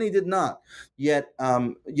 but many did not. Yet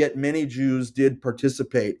many Jews did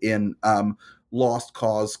participate in Lost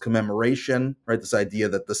Cause commemoration, right? This idea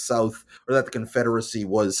that the South, or that the Confederacy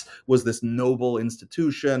was this noble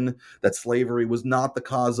institution, that slavery was not the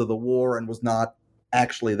cause of the war and was not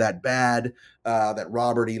actually that bad, that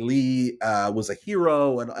Robert E. Lee was a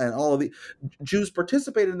hero, and all of the Jews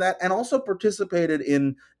participated in that, and also participated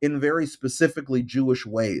in very specifically Jewish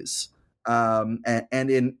ways, and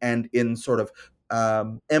in sort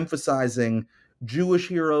of emphasizing Jewish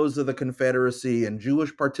heroes of the Confederacy and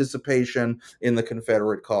Jewish participation in the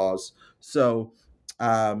Confederate cause. So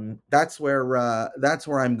that's where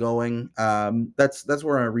I'm going. That's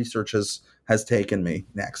where my research has taken me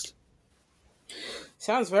next.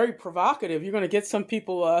 Sounds very provocative. You're going to get some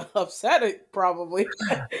people upset, probably.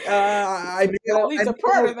 I may, at least a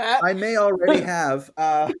part of that. I may already have,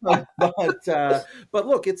 but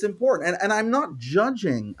look, it's important, and I'm not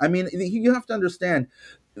judging. I mean, you have to understand,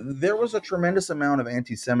 there was a tremendous amount of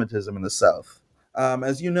anti-Semitism in the South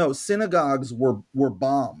As you know, synagogues were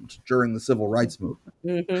bombed during the civil rights movement.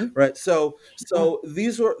 Mm-hmm. Right. So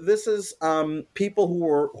this is people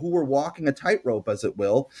who were walking a tightrope, as it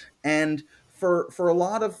will, and for a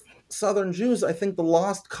lot of Southern Jews, I think the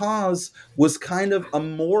Lost Cause was kind of a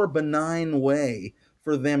more benign way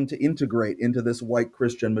for them to integrate into this white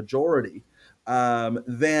Christian majority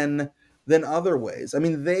than other ways. I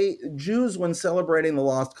mean, Jews, when celebrating the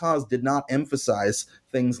Lost Cause, did not emphasize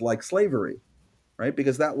things like slavery, right?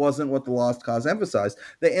 Because that wasn't what the Lost Cause emphasized.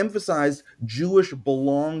 They emphasized Jewish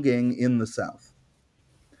belonging in the South.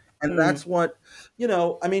 And that's what,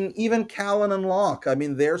 I mean, even Callan and Locke, I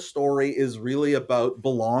mean, their story is really about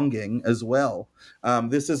belonging as well.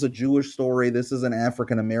 This is a Jewish story. This is an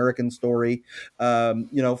African-American story.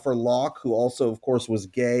 For Locke, who also, of course, was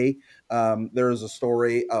gay, there is a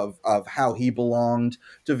story of how he belonged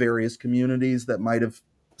to various communities that might have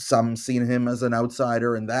some seen him as an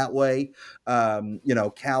outsider in that way.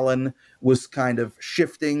 Callan was kind of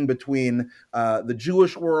shifting between the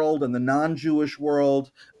Jewish world and the non-Jewish world.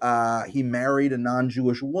 He married a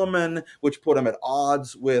non-Jewish woman, which put him at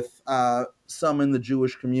odds with some in the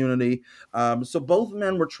Jewish community. So both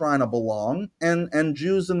men were trying to belong, and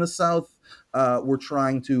Jews in the South were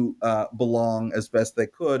trying to belong as best they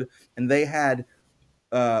could, and they had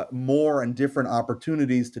more and different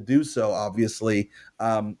opportunities to do so, obviously,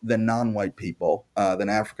 than non-white people, than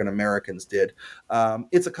African Americans did.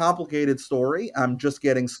 It's a complicated story. I'm just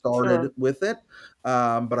getting started with it,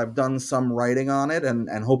 but I've done some writing on it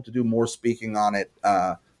and hope to do more speaking on it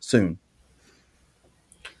soon.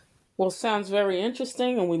 Well, sounds very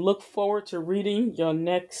interesting, and we look forward to reading your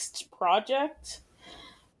next project.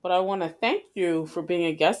 But I want to thank you for being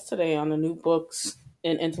a guest today on the New Books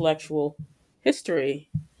in Intellectual History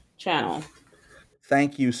channel.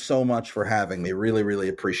 Thank you so much for having me. Really, really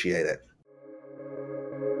appreciate it.